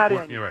 right. We're not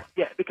in. You're right.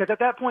 Yeah, because at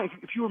that point,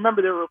 if you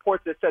remember, there were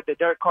reports that said that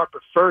Derek Carr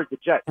preferred the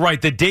Jets.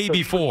 Right, the day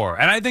before,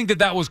 and I think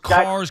that was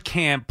Carr's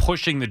camp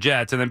pushing the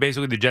Jets, and then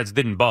basically the Jets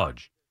didn't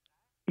budge.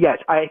 Yes,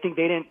 I think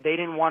they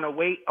didn't want to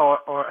wait, or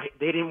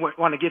they didn't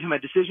want to give him a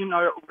decision,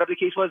 or whatever the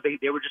case was.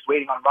 They were just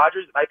waiting on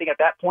Rodgers. I think at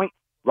that point,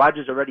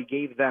 Rodgers already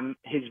gave them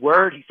his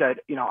word. He said,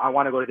 I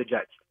want to go to the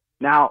Jets.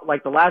 Now,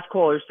 like the last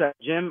caller said,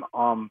 Jim,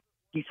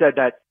 he said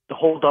that the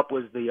holdup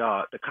was the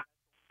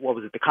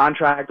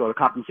contract or the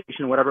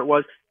compensation, whatever it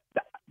was.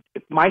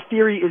 My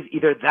theory is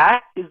either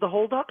that is the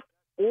holdup,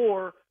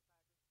 or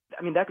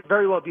that could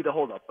very well be the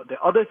holdup. But the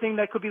other thing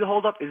that could be the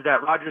holdup is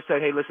that Rodgers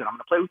said, "Hey, listen, I'm going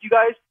to play with you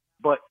guys,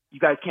 but you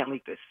guys can't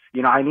leak this.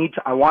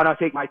 I want to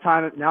take my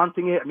time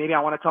announcing it. Maybe I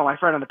want to tell my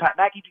friend on the Pat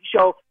McAfee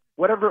show,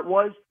 whatever it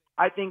was.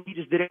 I think he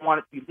just didn't want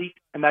it to be leaked,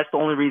 and that's the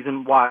only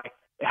reason why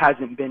it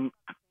hasn't been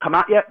come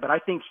out yet. But I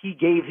think he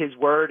gave his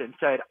word and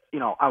said,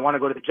 I want to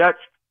go to the Jets.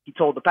 He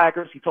told the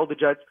Packers, he told the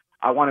Jets,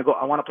 I want to go.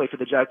 I want to play for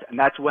the Jets, and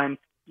that's when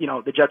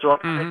the Jets are.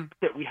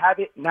 We have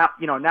it now.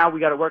 Now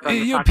we got to work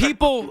on.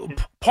 People.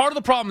 Part of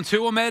the problem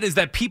too, Ahmed, is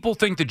that people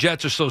think the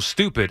Jets are so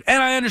stupid,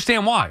 and I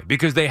understand why,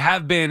 because they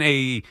have been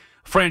a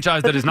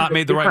franchise that has not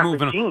made the right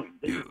move.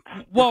 It's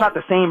not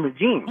the same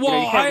regime.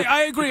 Well,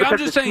 I agree. I'm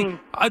just saying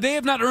they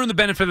have not earned the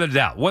benefit of the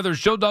doubt. Whether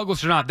it's Joe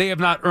Douglas or not, they have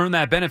not earned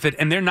that benefit,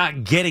 and they're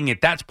not getting it.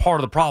 That's part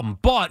of the problem.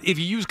 But if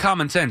you use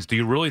common sense, do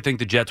you really think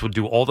the Jets would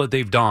do all that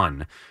they've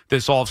done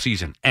this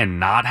offseason and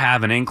not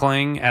have an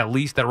inkling, at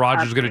least, that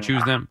Rodgers is going to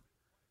choose them?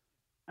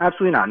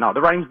 Absolutely not. No,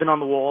 the writing's been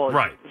on the wall.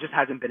 Right. It just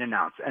hasn't been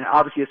announced. And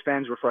obviously his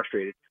fans were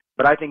frustrated.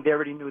 But I think they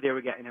already knew they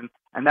were getting him,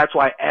 and that's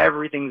why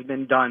everything's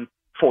been done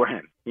for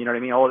him. You know what I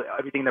mean?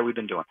 Everything that we've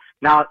been doing.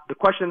 Now, the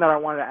question that I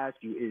wanted to ask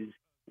you is,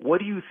 what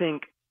do you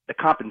think the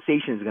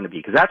compensation is going to be?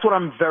 Because that's what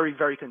I'm very,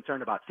 very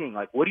concerned about seeing.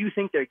 Like, what do you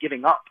think they're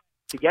giving up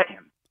to get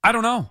him? I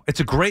don't know. It's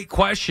a great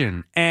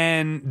question.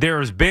 And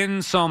there's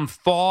been some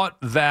thought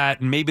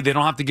that maybe they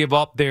don't have to give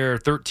up their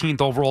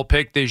 13th overall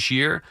pick this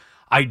year.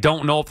 I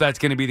don't know if that's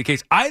going to be the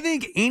case. I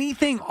think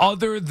anything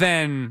other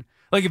than,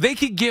 like, if they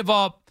could give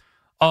up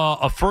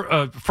a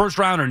first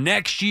rounder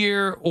next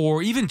year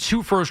or even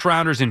 2 first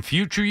rounders in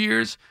future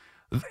years,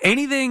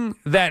 anything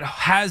that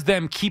has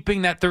them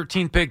keeping that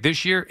 13th pick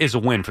this year is a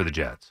win for the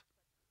Jets.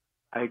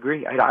 I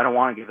agree. I don't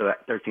want to give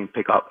that 13th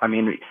pick up. I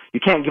mean, you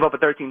can't give up a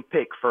 13th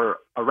pick for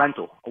a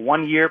rental.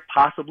 1 year,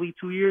 possibly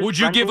 2 years. Would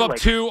you rental, give up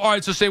 2? All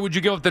right, so say, would you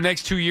give up the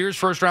next 2 years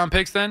first round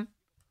picks then?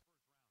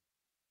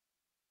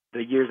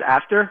 The years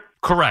after?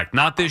 Correct.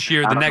 Not this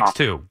year, the next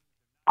 2.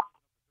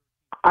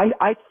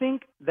 I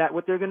think that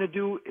what they're going to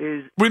do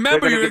is...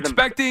 Remember, you're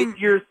expecting...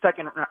 6 years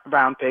second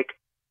round pick,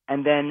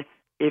 and then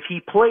if he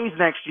plays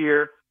next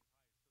year,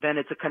 then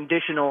it's a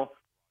conditional,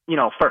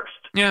 first.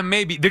 Yeah,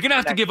 maybe. They're going to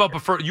have to give up a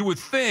first... You would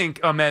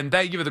think, man,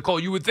 thank you for the call.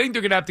 You would think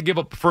they're going to have to give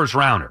up a first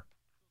rounder.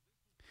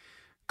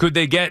 Could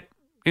they get...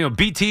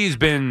 BT has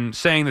been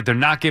saying that they're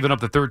not giving up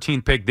the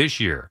 13th pick this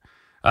year.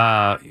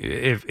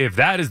 If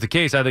that is the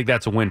case, I think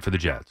that's a win for the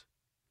Jets.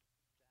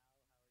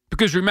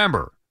 Because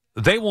remember,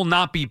 they will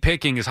not be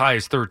picking as high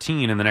as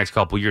 13 in the next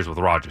couple of years with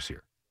Rodgers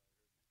here.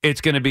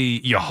 It's going to be,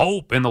 you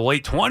hope, in the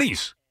late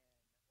 20s.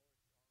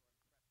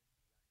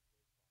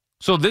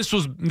 So this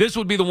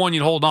would be the one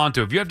you'd hold on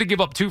to. If you have to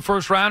give up 2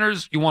 first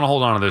rounders, you want to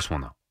hold on to this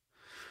one, though.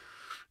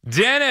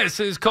 Dennis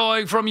is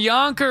calling from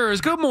Yonkers.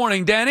 Good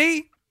morning,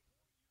 Denny.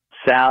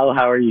 Sal,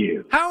 how are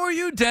you? How are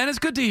you, Dennis?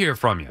 Good to hear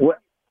from you.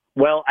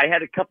 Well, I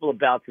had a couple of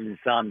bouts of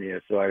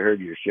insomnia, so I heard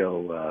your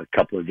show a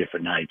couple of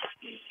different nights,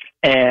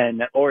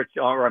 or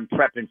I'm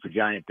prepping for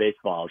Giant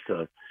baseball.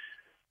 So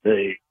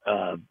the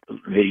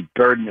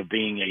burden of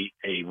being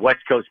a West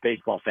Coast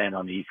baseball fan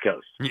on the East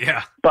Coast.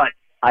 Yeah,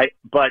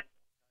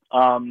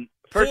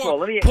 first of all,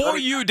 let me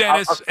you,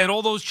 Dennis, and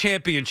all those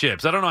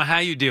championships. I don't know how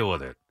you deal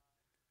with it.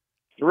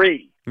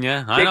 3.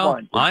 Yeah, I know.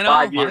 I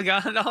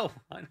know.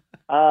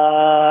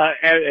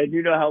 And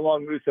you know how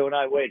long Russo and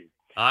I waited.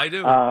 I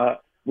do.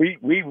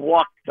 We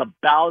walked the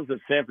bowels of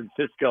San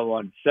Francisco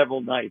on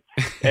several nights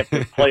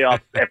after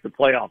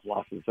playoff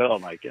losses. Oh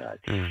my God!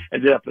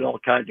 Ended up in all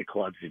kinds of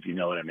clubs, if you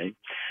know what I mean.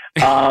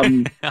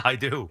 I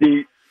do.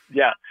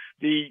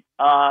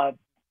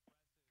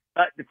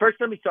 First,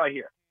 let me start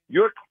here.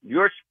 Your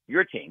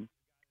team,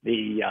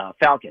 the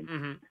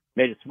Falcons,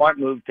 made a smart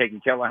move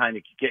getting Taylor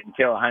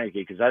Heineke,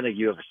 because I think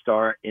you have a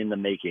star in the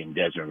making,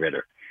 Desmond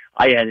Ridder.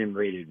 I had him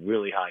rated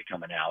really high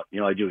coming out. You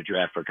know, I do a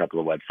draft for a couple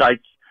of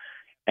websites,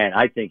 and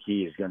I think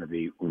he is going to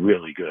be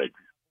really good.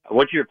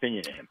 What's your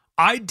opinion of him?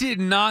 I did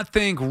not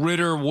think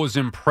Ridder was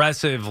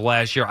impressive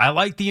last year. I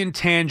like the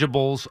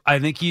intangibles. I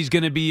think he's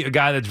going to be a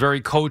guy that's very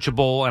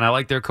coachable, and I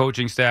like their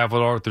coaching staff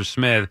with Arthur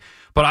Smith.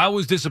 But I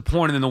was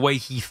disappointed in the way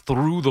he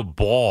threw the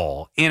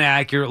ball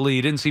inaccurately.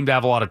 He didn't seem to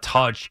have a lot of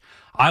touch.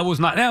 I was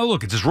not. Now,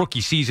 look, it's his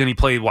rookie season. He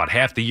played,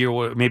 half the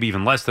year, maybe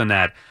even less than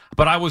that.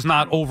 But I was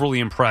not overly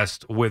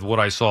impressed with what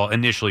I saw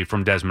initially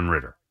from Desmond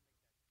Ridder.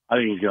 I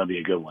think he's going to be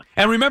a good one.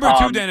 And remember,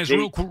 too, Dennis,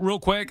 real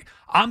quick,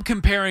 I'm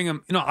comparing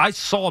him. You know, I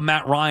saw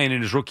Matt Ryan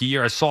in his rookie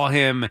year. I saw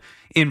him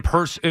in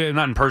person,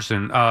 not in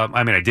person.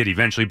 I mean, I did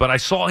eventually, but I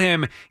saw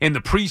him in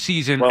the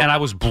preseason, and I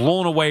was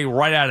blown away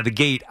right out of the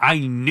gate. I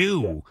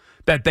knew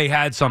that they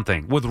had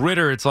something. With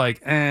Ridder, it's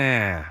like,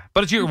 But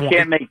it's your one. You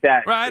can't make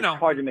that. Right, I know. It's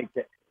hard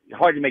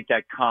to make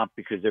that comp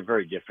because they're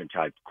very different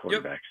type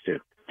quarterbacks, too.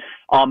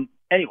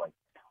 Anyway,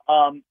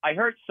 I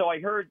heard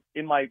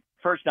in my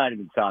first night of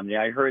insomnia,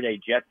 I heard a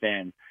Jet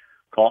fan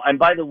call. And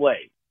by the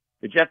way,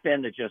 the Jet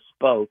fan that just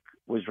spoke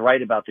was right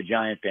about the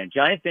Giant fan.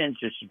 Giant fans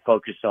just should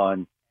focus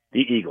on the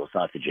Eagles,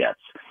 not the Jets.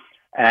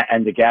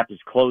 And the gap is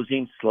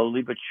closing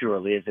slowly but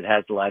surely, as it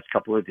has the last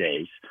couple of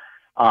days.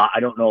 I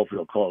don't know if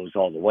it'll close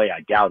all the way.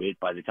 I doubt it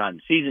by the time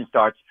the season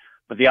starts.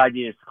 But the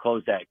idea is to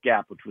close that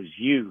gap, which was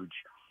huge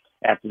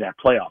after that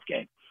playoff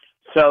game.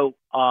 So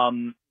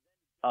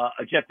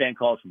a Jet fan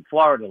calls from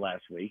Florida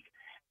last week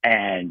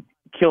and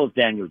kills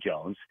Daniel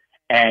Jones.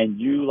 And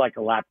you, like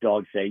a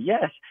lapdog, say,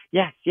 yes,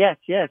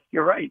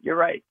 you're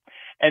right.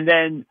 And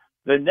then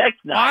the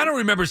next night... I don't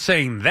remember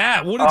saying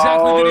that. What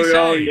exactly did he say?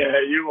 Oh, yeah,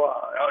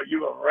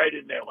 you are right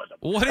in there with him.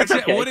 What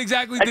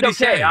exactly did he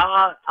say?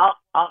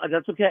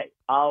 That's okay.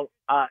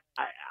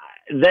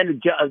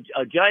 Then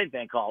a Giant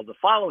fan called the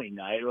following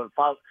night, or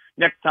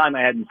next time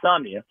I had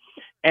insomnia,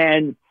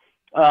 and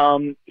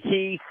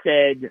he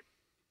said...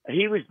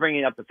 He was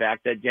bringing up the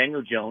fact that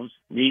Daniel Jones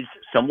needs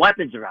some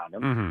weapons around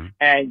him,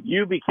 and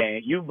you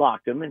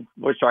mocked him and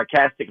were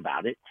sarcastic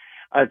about it.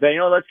 I said,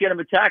 let's get him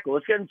a tackle.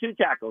 Let's get him 2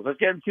 tackles. Let's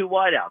get him 2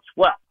 wideouts.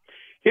 Well,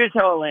 here's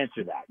how I'll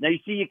answer that. Now, you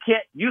see,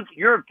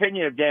 your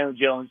opinion of Daniel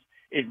Jones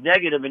is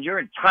negative, and you're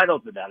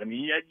entitled to that. I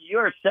mean,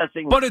 you're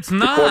assessing. But it's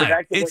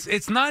not.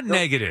 It's not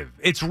negative.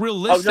 It's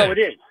realistic. Oh, no, it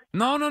is.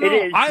 No. It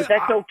is, but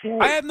that's okay.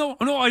 I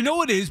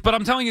know it is, but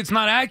I'm telling you it's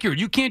not accurate.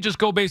 You can't just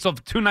go based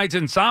off 2 nights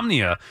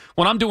insomnia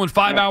when I'm doing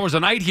 5 hours a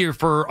night here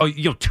for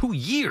 2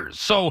 years.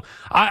 So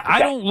I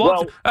don't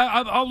love.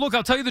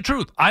 I'll tell you the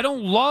truth. I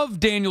don't love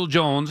Daniel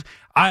Jones.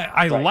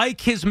 I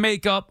like his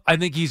makeup. I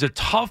think he's a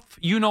tough,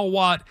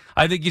 you-know-what.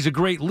 I think he's a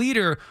great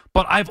leader,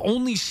 but I've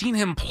only seen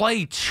him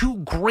play 2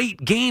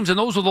 great games, and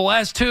those were the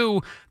last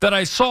 2 that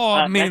I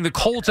saw, meaning the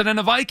Colts and then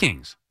the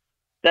Vikings.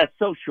 That's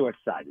so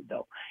short-sighted,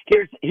 though.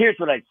 Here's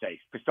what I'd say,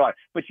 for start.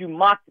 But you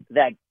mocked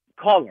that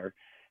caller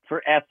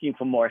for asking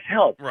for more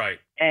help. Right.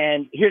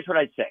 And here's what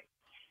I'd say.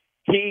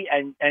 He,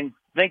 and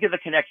think of the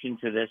connection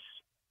to this,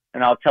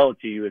 and I'll tell it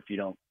to you if you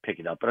don't pick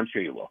it up, but I'm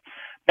sure you will.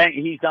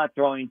 He's not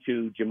throwing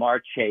to Jamar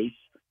Chase,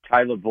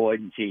 Tyler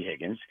Boyd, and T.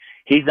 Higgins.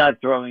 He's not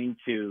throwing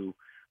to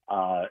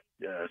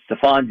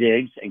Stephon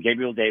Diggs and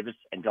Gabriel Davis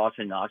and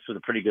Dawson Knox with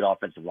a pretty good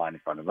offensive line in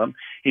front of him.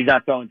 He's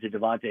not throwing to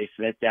Devontae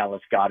Smith,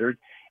 Dallas Goedert,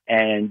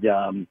 and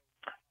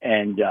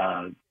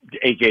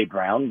A.J.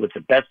 Brown with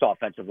the best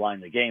offensive line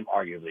in the game,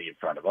 arguably, in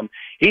front of him.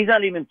 He's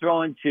not even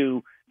throwing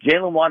to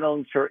Jalen Waddle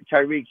and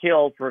Tyreek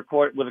Hill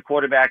with a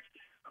quarterback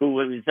who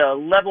is a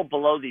level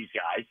below these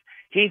guys.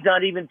 He's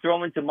not even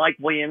throwing to Mike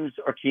Williams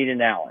or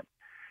Keenan Allen.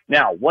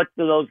 Now, what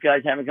do those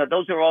guys have in common?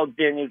 Those are all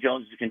Daniel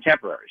Jones'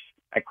 contemporaries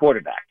at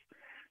quarterback.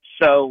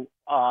 So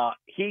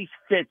he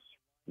fits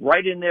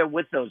right in there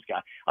with those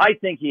guys. I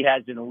think he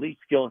has an elite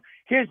skill.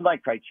 Here's my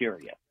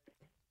criteria.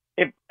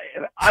 If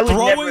I would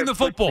throwing the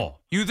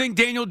football. You think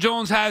Daniel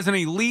Jones has an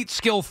elite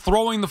skill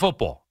throwing the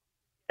football?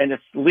 An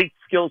elite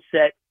skill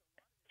set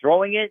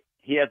throwing it.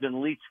 He has an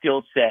elite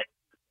skill set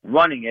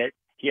running it.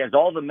 He has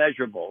all the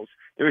measurables.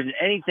 There isn't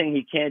anything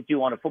he can't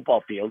do on a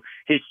football field.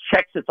 His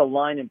checks at the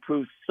line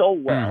improve so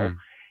well.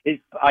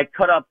 I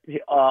cut up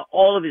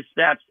all of his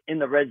stats in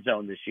the red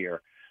zone this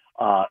year.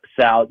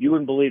 Sal, you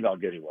wouldn't believe how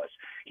good he was.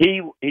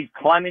 He's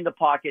climbing the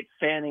pocket,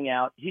 fanning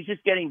out. He's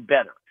just getting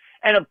better.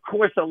 And of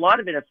course, a lot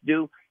of it has to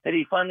do that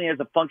he finally has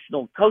a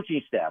functional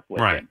coaching staff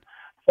with him.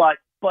 But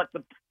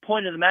the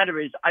point of the matter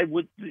is,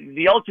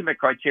 the ultimate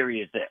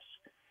criteria is this: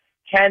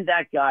 can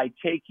that guy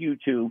take you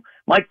to?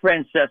 Mike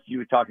Francesa, you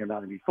were talking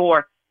about him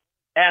before,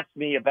 asked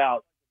me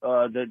about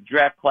the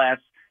draft class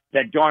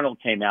that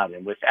Darnold came out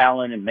in with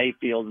Allen and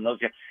Mayfield and those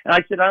guys, and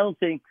I said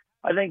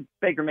I think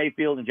Baker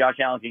Mayfield and Josh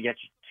Allen can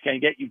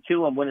get you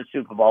to and win a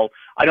Super Bowl.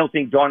 I don't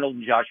think Darnold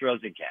and Josh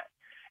Rosen can,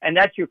 and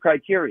that's your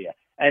criteria.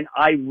 And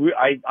I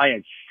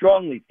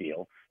strongly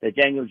feel that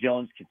Daniel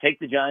Jones can take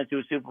the Giants to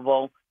a Super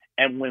Bowl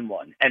and win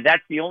one. And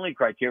that's the only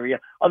criteria.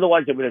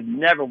 Otherwise, I would have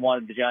never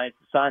wanted the Giants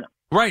to sign him.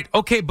 Right.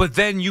 Okay, but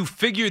then you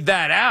figured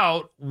that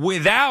out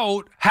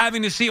without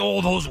having to see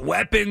all those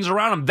weapons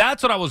around him.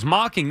 That's what I was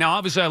mocking. Now,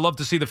 obviously, I love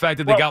to see the fact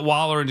that they got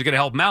Waller and is going to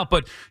help him out,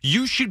 but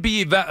you should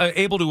be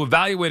able to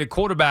evaluate a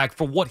quarterback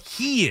for what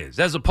he is,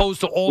 as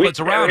opposed to all that's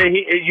around him.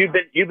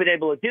 You've been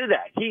able to do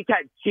that. He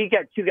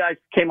got two guys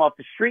came off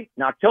the street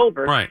in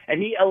October, right,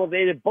 and he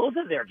elevated both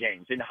of their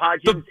games in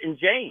Hodgins and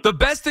James. The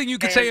best thing you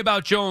could say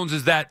about Jones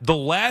is that the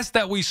last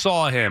that we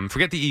saw him,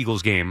 forget the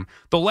Eagles game,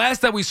 the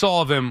last that we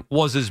saw of him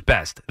was his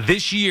best.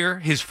 This year,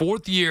 his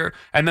fourth year,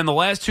 and then the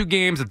last two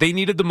games that they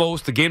needed the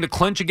most, the game to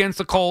clinch against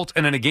the Colts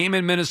and then a game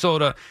in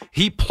Minnesota,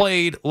 he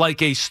played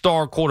like a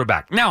star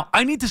quarterback. Now,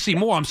 I need to see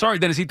more. I'm sorry,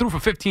 Dennis, he threw for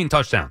 15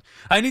 touchdowns.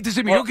 I need to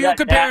see more. You're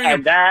comparing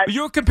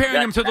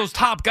him to those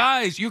top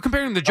guys. You're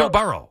comparing him to Joe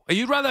Burrow.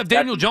 You'd rather have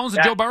Daniel Jones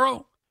than Joe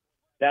Burrow?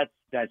 That's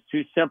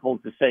too simple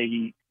to say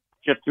he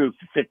just threw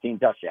for 15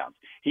 touchdowns.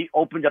 He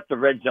opened up the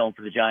red zone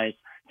for the Giants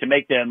to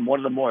make them one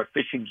of the more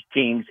efficient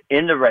teams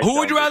in the red zone. Who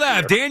would you rather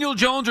have, Daniel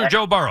Jones or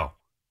Joe Burrow?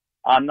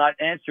 I'm not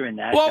answering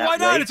that. Well, why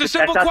not? It's a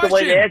simple question. That's not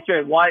the way to answer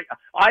it. Why?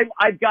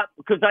 I've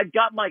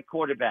got my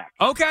quarterback.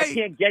 Okay. I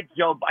can't get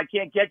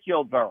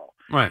Joe Burrow.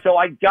 Right. So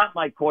I got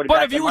my quarterback.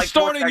 But if you were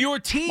starting your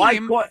team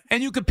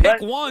and you could pick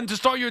one to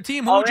start your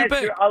team, who would you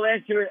pick? I'll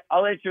answer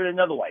it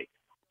another way.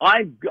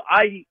 I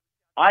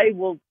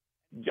will.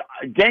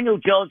 Daniel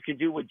Jones can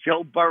do what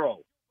Joe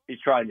Burrow is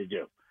trying to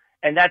do,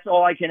 and that's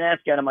all I can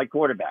ask out of my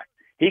quarterback.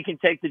 He can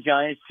take the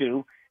Giants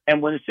to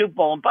and win a Super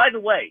Bowl. And by the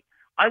way,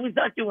 I was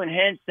not doing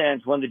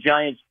handstands when the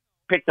Giants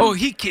picked them.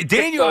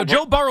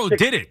 Joe Burrow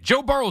did it.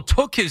 Joe Burrow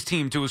took his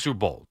team to a Super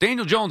Bowl.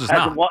 Daniel Jones is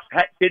not.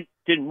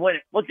 Didn't win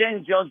it. Well,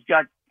 Daniel Jones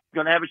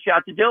going to have a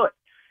shot to do it.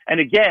 And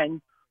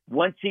again,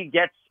 once he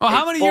gets... Well,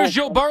 how many years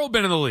Joe Burrow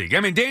been in the league? I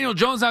mean, Daniel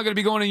Jones not going to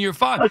be going in year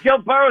 5. Well, Joe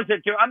Burrow's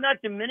I'm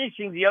not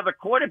diminishing the other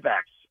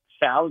quarterbacks,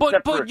 Sal.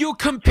 But you're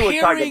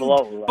comparing...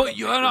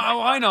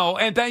 I know.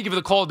 And thank you for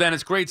the call,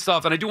 Dennis. Great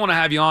stuff. And I do want to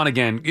have you on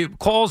again. It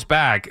calls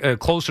back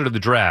closer to the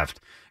draft.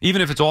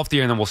 Even if it's off the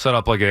air, and then we'll set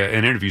up like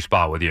an interview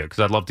spot with you, because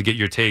I'd love to get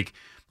your take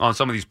on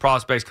some of these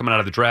prospects coming out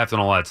of the draft and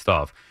all that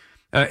stuff.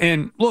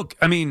 And look,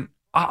 I mean,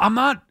 I'm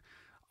not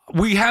 –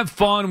 we have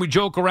fun, we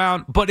joke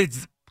around, but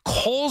it's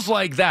calls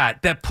like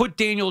that put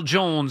Daniel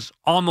Jones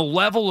on the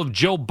level of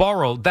Joe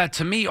Burrow that,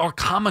 to me, are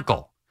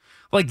comical.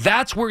 Like,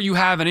 that's where you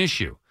have an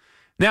issue.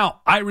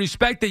 Now, I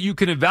respect that you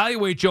can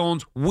evaluate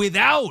Jones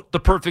without the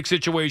perfect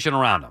situation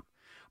around him.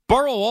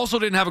 Burrow also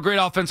didn't have a great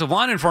offensive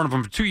line in front of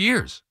him for 2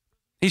 years.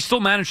 He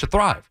still managed to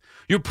thrive.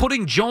 You're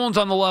putting Jones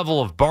on the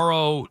level of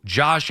Burrow,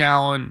 Josh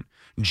Allen,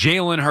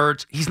 Jalen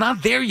Hurts. He's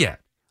not there yet.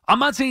 I'm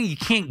not saying he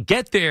can't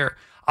get there.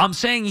 I'm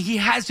saying he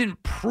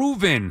hasn't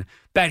proven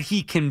that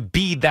he can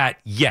be that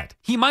yet.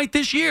 He might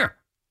this year.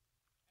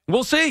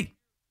 We'll see.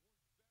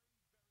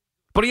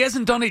 But he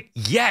hasn't done it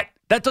yet.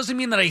 That doesn't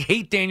mean that I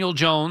hate Daniel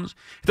Jones.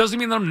 It doesn't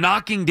mean that I'm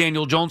knocking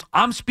Daniel Jones.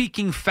 I'm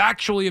speaking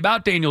factually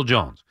about Daniel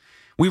Jones.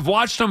 We've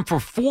watched him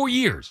for 4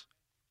 years.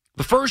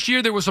 The first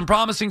year, there were some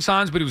promising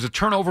signs, but he was a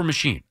turnover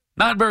machine.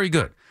 Not very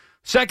good.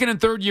 Second and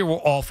third year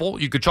were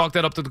awful. You could chalk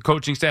that up to the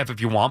coaching staff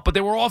if you want, but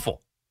they were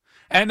awful.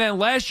 And then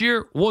last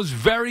year was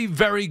very,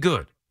 very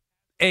good.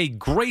 A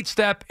great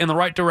step in the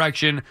right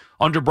direction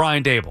under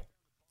Brian Daboll.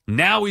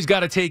 Now he's got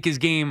to take his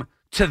game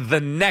to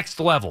the next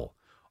level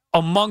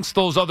amongst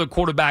those other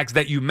quarterbacks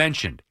that you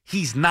mentioned.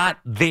 He's not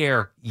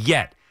there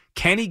yet.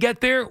 Can he get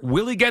there?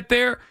 Will he get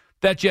there?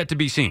 That's yet to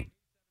be seen.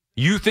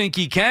 You think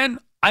he can?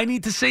 I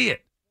need to see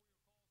it.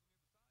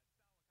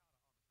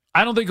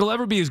 I don't think he'll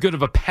ever be as good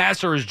of a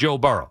passer as Joe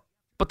Burrow,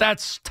 but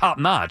that's top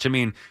notch. I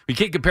mean, we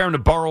can't compare him to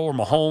Burrow or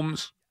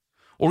Mahomes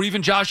or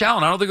even Josh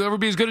Allen. I don't think he'll ever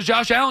be as good as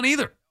Josh Allen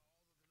either.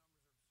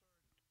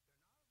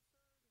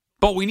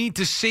 But we need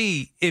to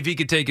see if he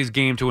could take his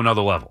game to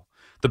another level.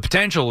 The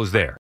potential is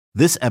there.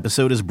 This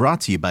episode is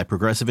brought to you by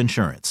Progressive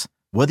Insurance.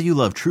 Whether you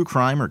love true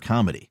crime or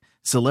comedy,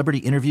 celebrity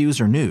interviews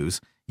or news,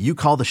 you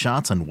call the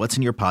shots on what's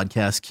in your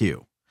podcast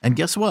queue. And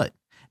guess what?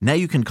 Now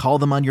you can call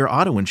them on your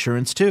auto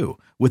insurance too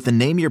with the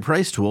Name Your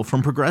Price tool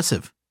from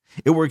Progressive.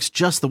 It works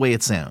just the way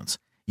it sounds.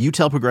 You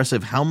tell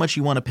Progressive how much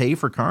you want to pay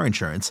for car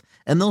insurance,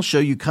 and they'll show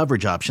you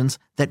coverage options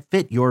that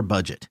fit your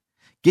budget.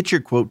 Get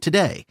your quote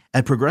today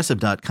at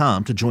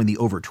Progressive.com to join the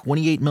over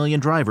 28 million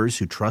drivers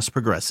who trust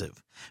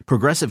Progressive.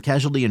 Progressive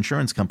Casualty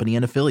Insurance Company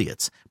and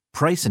Affiliates.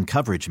 Price and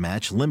coverage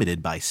match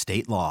limited by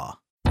state law.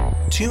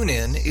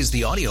 TuneIn is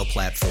the audio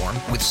platform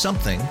with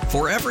something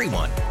for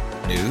everyone.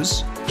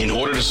 News. In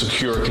order to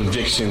secure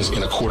convictions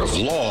in a court of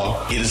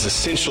law, it is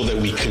essential that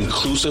we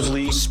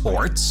conclusively.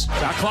 Sports.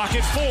 Shot clock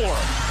at 4.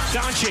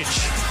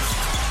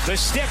 Doncic. The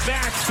step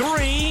back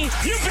 3.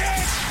 You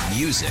bet.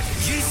 Music.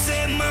 You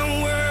set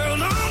my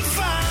world on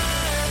fire.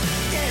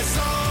 Yes,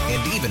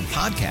 and even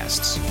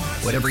podcasts.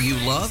 Whatever you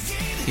love,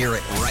 hear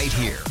it right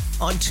here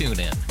on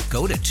TuneIn.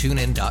 Go to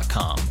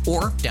TuneIn.com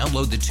or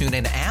download the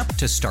TuneIn app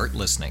to start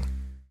listening.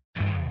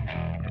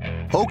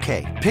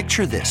 Okay,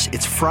 picture this.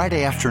 It's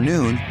Friday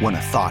afternoon when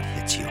a thought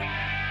hits you.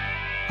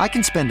 I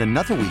can spend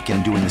another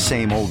weekend doing the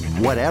same old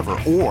whatever,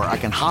 or I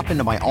can hop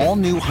into my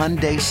all-new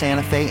Hyundai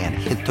Santa Fe and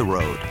hit the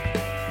road.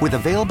 With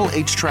available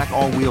H-Track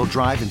all-wheel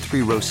drive and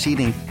 3-row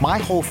seating, my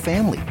whole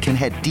family can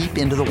head deep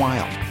into the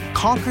wild.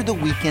 Conquer the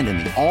weekend in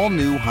the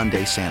all-new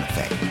Hyundai Santa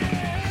Fe.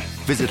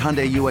 Visit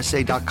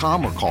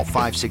HyundaiUSA.com or call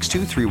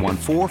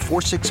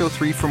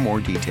 562-314-4603 for more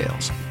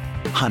details.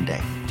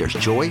 Hyundai, there's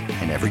joy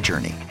in every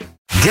journey.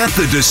 Get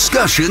the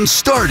discussion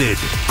started.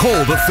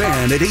 Call the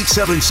Fan at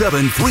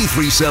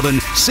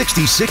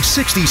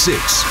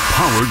 877-337-6666.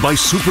 Powered by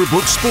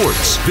Superbook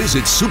Sports.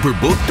 Visit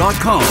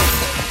superbook.com.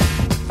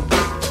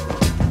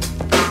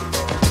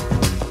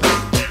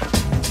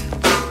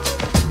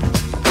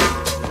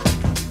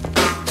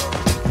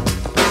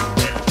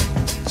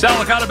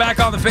 Salicata back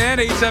on the Fan,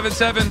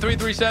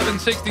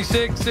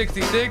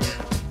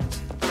 877-337-6666.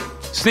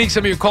 Sneak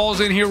some of your calls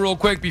in here real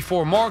quick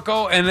before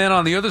Marco, and then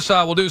on the other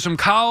side, we'll do some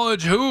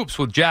college hoops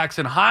with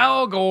Jackson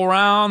Heil, go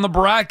around the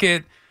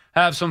bracket,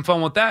 have some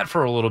fun with that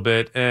for a little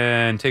bit,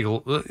 and take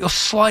a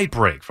slight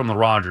break from the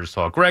Rogers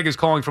talk. Greg is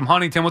calling from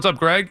Huntington. What's up,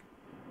 Greg?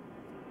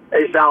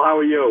 Hey, Sal, how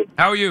are you?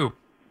 How are you?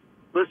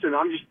 Listen,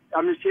 I'm just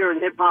hearing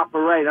Hip Hop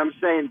Parade. I'm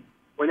saying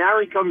when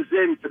Aaron comes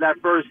in for that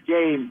first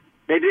game,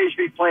 maybe they should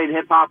be playing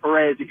Hip Hop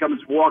Parade as he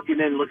comes walking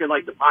in, looking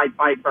like the Pied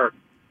Piper,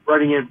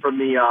 running in from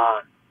the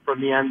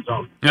end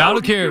zone. Yeah, I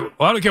don't care. Well,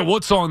 I don't care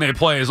what song they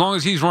play, as long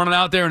as he's running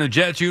out there in a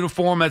Jets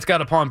uniform. That's got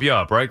to pump you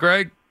up, right,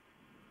 Greg?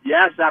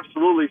 Yes,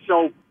 absolutely.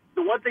 So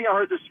the one thing I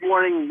heard this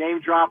morning, name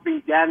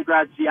dropping, Dan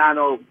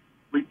Graziano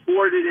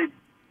reported it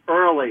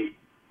early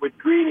with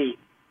Greeny,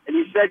 and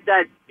he said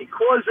that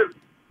because of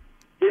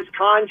his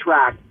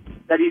contract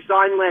that he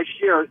signed last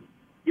year,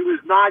 he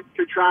was not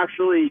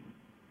contractually.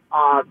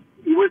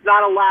 He was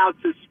not allowed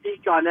to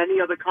speak on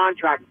any other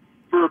contract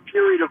for a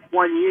period of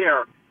 1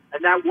 year,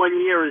 and that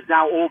 1 year is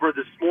now over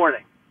this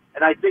morning.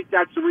 And I think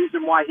that's the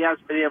reason why he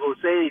hasn't been able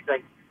to say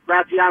anything.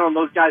 Graziano and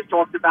those guys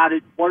talked about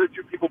it. One or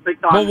two people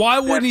picked on. Well, why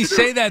wouldn't he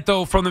say that,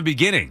 though, from the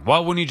beginning? Why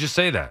wouldn't he just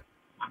say that?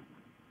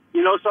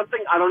 You know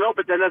something? I don't know,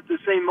 but then at the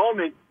same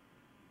moment,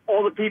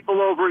 all the people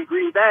over in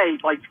Green Bay,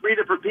 like 3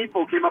 different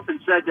people came up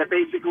and said that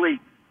basically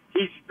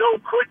he still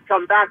could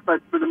come back,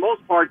 but for the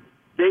most part,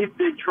 they've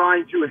been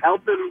trying to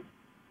help him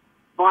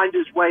find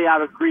his way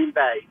out of Green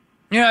Bay.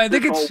 Yeah, I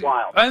think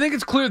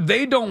it's clear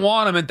they don't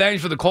want him, and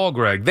thanks for the call,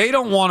 Greg. They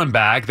don't want him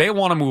back. They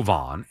want to move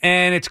on,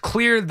 and it's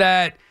clear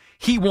that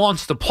he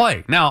wants to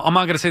play. Now, I'm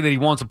not going to say that he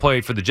wants to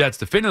play for the Jets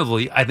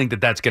definitively. I think that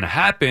that's going to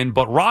happen,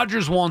 but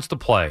Rodgers wants to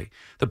play.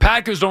 The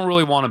Packers don't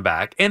really want him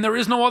back, and there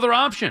is no other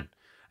option.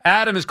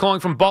 Adam is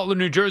calling from Butler,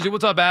 New Jersey.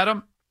 What's up,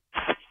 Adam?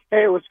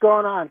 Hey, what's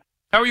going on?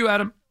 How are you,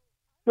 Adam?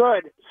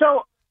 Good.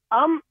 So,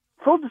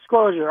 full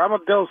disclosure, I'm a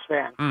Bills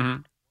fan.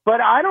 Mm-hmm. But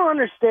I don't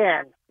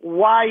understand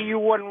why you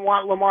wouldn't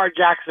want Lamar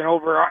Jackson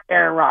over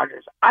Aaron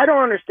Rodgers. I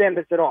don't understand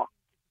this at all.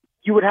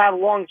 You would have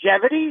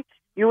longevity.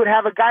 You would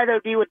have a guy that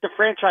would be with the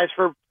franchise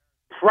for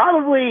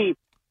probably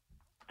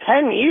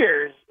 10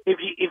 years if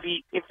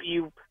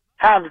you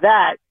have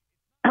that.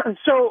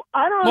 So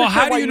I don't. Well,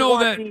 how do you know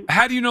that?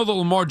 How do you know that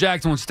Lamar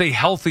Jackson would stay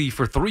healthy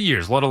for 3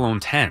 years, let alone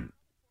 10?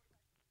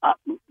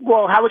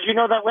 Well, how would you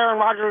know that Aaron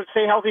Rodgers would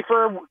stay healthy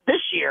for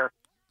this year?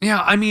 Yeah,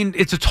 I mean,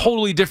 it's a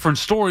totally different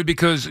story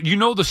because you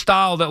know the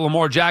style that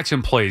Lamar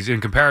Jackson plays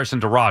in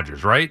comparison to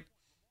Rodgers, right?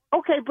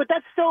 Okay, but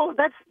that's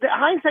the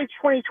hindsight's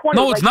 2020.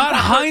 No, it's not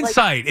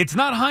hindsight. It's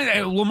not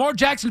hindsight. Lamar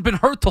Jackson's been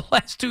hurt the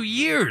last 2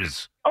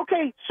 years.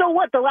 Okay, so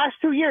what? The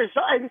last 2 years,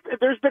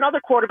 there's been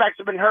other quarterbacks that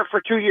have been hurt for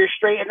 2 years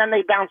straight, and then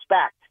they bounce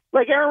back.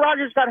 Like Aaron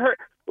Rodgers got hurt.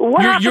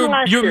 What happened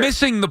last year? You're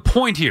missing the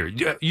point here.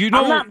 You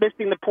know, I'm not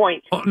missing the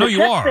point. Oh, no,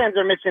 you are. Fans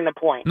are missing the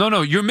point.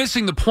 No, you're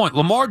missing the point.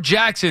 Lamar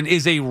Jackson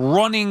is a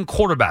running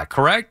quarterback,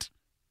 correct?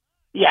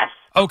 Yes.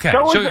 Okay.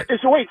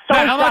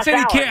 I'm not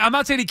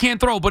saying he can't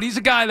throw, but he's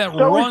a guy that runs.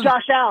 So is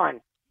Josh Allen.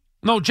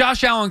 No,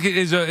 Josh Allen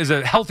is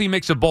a healthy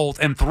mix of both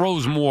and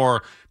throws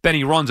more than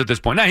he runs at this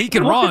point. Now, he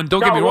can run.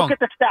 Don't get me wrong. Look at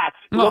the stats.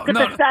 Look at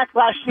the stats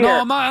last year.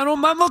 No, I'm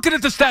not looking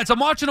at the stats. I'm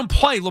watching him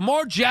play.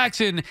 Lamar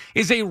Jackson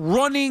is a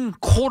running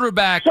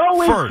quarterback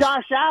So first. is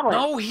Josh Allen.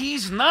 No,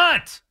 he's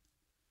not.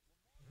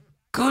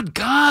 Good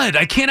God.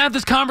 I can't have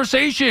this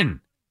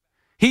conversation.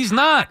 He's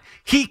not.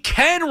 He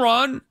can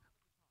run.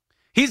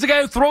 He's the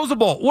guy who throws the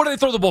ball. What do they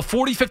throw the ball?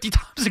 40, 50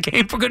 times a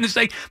game, for goodness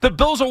sake? The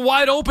Bills are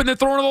wide open. They're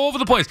throwing it all over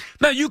the place.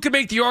 Now, you could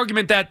make the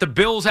argument that the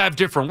Bills have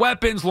different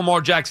weapons. Lamar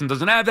Jackson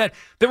doesn't have that.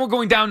 Then we're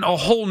going down a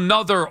whole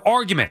nother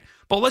argument.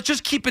 But let's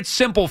just keep it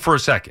simple for a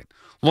second.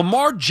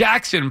 Lamar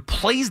Jackson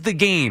plays the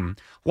game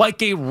like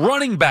a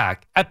running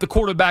back at the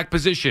quarterback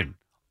position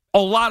a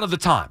lot of the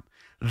time.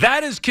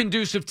 That is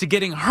conducive to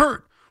getting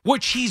hurt,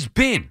 which he's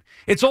been.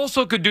 It's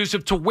also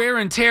conducive to wear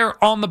and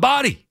tear on the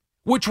body,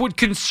 which would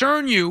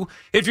concern you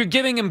if you're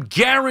giving him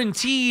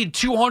guaranteed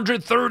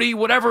 $230,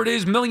 whatever it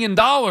is, $1 million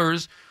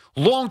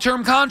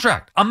long-term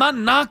contract. I'm not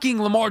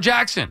knocking Lamar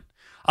Jackson.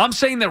 I'm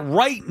saying that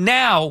right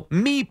now,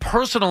 me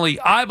personally,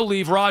 I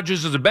believe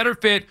Rodgers is a better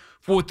fit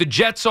for what the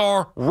Jets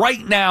are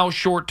right now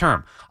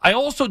short-term. I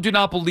also do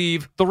not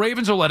believe the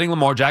Ravens are letting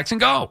Lamar Jackson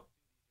go.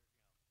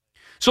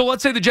 So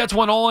let's say the Jets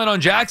went all in on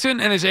Jackson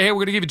and they say, hey,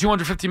 we're going to give you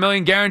 $250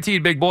 million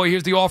guaranteed, big boy.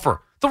 Here's the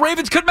offer. The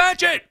Ravens could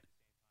match it.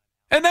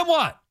 And then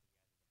what?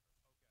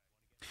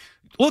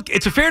 Look,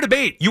 it's a fair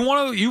debate.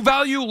 You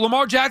value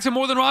Lamar Jackson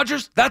more than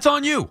Rodgers? That's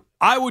on you.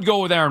 I would go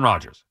with Aaron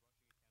Rodgers.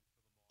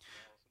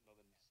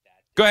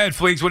 Go ahead,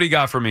 Fleeks. What do you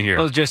got for me here?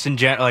 Well, just in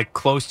general, like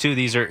close to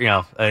these are,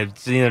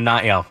 it's either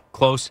not,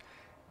 close.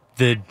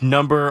 The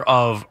number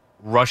of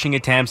rushing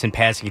attempts and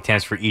passing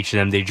attempts for each of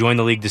them. They joined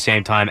the league the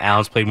same time.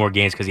 Allen's played more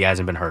games because he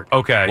hasn't been hurt.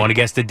 Okay. Want to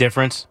guess the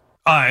difference?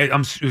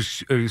 I'm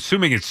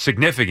assuming it's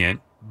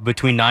significant.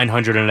 Between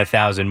 900 and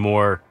 1,000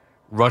 more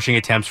rushing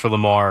attempts for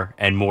Lamar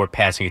and more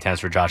passing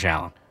attempts for Josh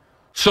Allen.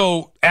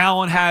 So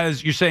Allen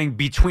has, you're saying,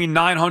 between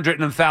 900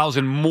 and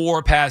 1,000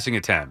 more passing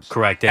attempts.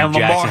 Correct. And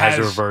Jackson has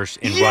a reverse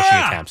in rushing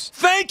attempts.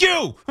 Thank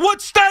you. What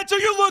stats are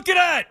you looking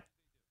at?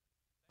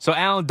 So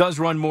Allen does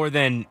run more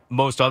than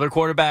most other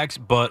quarterbacks,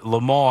 but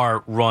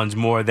Lamar runs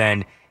more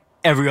than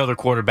every other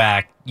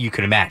quarterback you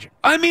could imagine.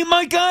 I mean,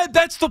 my God,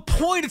 that's the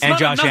point. And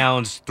Josh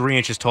Allen's 3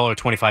 inches taller,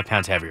 25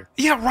 pounds heavier.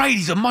 Yeah, right.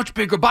 He's a much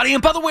bigger body.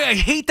 And by the way, I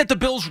hate that the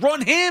Bills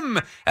run him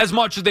as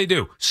much as they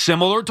do.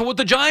 Similar to what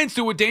the Giants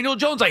do with Daniel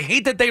Jones. I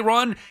hate that they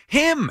run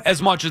him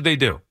as much as they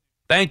do.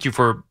 Thank you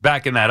for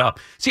backing that up.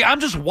 See,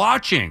 I'm just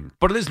watching,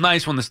 but it is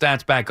nice when the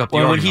stats back up the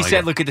argument. When he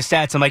said, look at the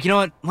stats, I'm like, you know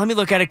what? Let me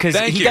look at it because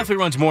he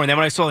definitely runs more. And then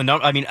when I saw the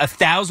number,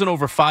 1,000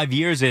 over 5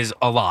 years is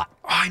a lot.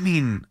 I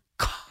mean...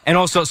 And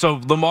also,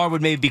 so Lamar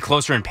would maybe be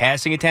closer in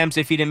passing attempts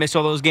if he didn't miss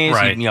all those games.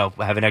 Right. He'd,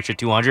 have an extra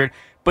 200.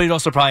 But he'd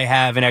also probably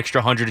have an extra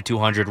 100 to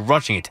 200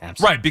 rushing attempts.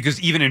 Right,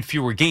 because even in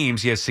fewer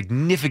games, he has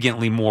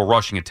significantly more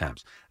rushing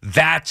attempts.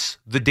 That's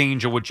the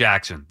danger with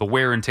Jackson, the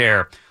wear and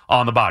tear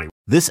on the body.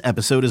 This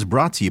episode is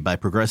brought to you by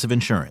Progressive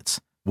Insurance.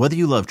 Whether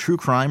you love true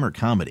crime or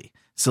comedy,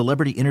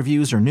 celebrity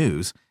interviews or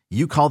news,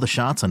 you call the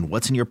shots on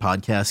what's in your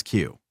podcast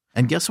queue.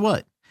 And guess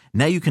what?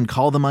 Now you can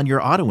call them on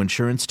your auto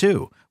insurance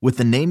too with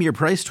the Name Your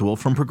Price tool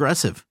from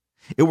Progressive.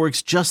 It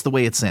works just the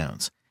way it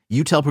sounds.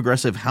 You tell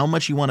Progressive how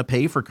much you want to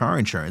pay for car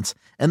insurance,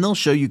 and they'll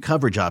show you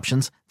coverage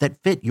options that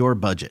fit your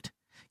budget.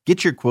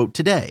 Get your quote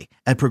today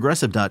at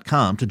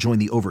Progressive.com to join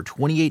the over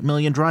 28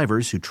 million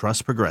drivers who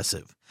trust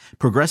Progressive.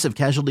 Progressive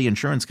Casualty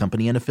Insurance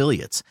Company and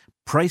Affiliates.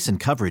 Price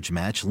and coverage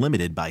match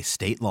limited by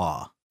state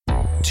law.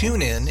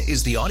 TuneIn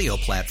is the audio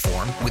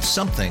platform with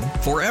something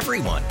for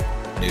everyone.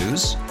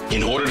 News.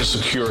 In order to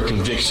secure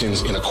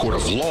convictions in a court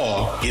of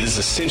law, it is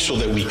essential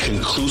that we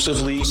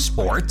conclusively.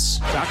 Sports.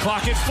 Shot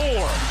clock at 4.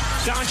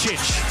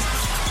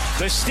 Doncic.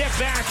 The step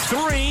back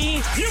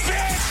 3. You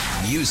bet.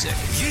 Music.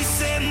 You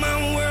set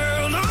my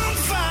world on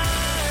fire.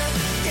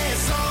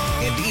 Yes,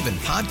 and even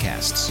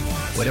podcasts.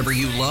 Whatever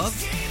you love,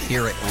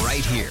 hear it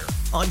right here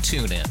on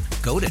TuneIn.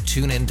 Go to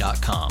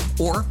TuneIn.com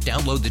or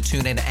download the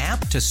TuneIn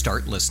app to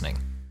start listening.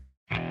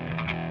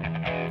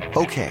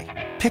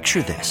 Okay,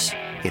 picture this.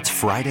 It's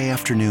Friday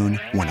afternoon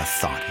when a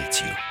thought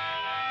hits you.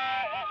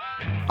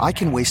 I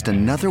can waste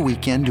another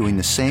weekend doing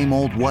the same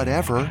old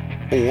whatever,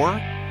 or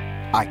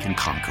I can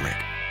conquer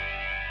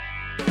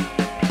it.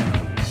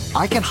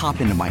 I can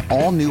hop into my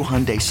all-new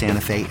Hyundai Santa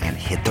Fe and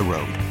hit the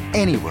road.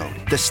 Any road.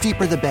 The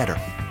steeper, the better.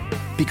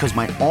 Because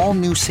my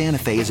all-new Santa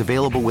Fe is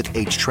available with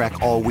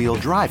H-Track all-wheel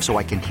drive, so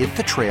I can hit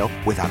the trail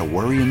without a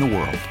worry in the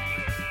world.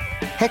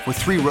 Heck, with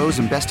 3 rows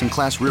and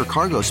best-in-class rear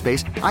cargo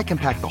space, I can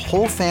pack the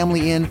whole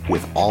family in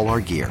with all our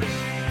gear.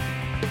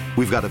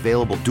 We've got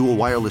available dual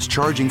wireless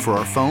charging for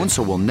our phones,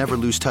 so we'll never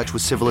lose touch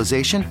with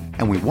civilization,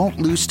 and we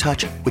won't lose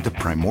touch with the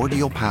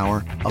primordial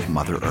power of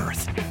Mother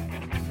Earth.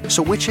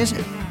 So which is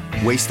it?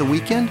 Waste the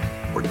weekend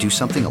or do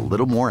something a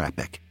little more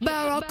epic?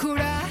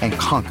 And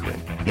conquer it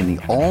in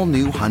the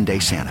all-new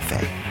Hyundai Santa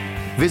Fe.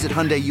 Visit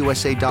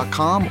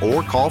HyundaiUSA.com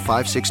or call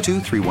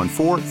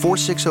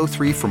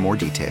 562-314-4603 for more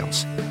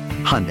details.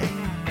 Hyundai,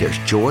 there's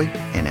joy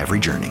in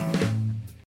every journey.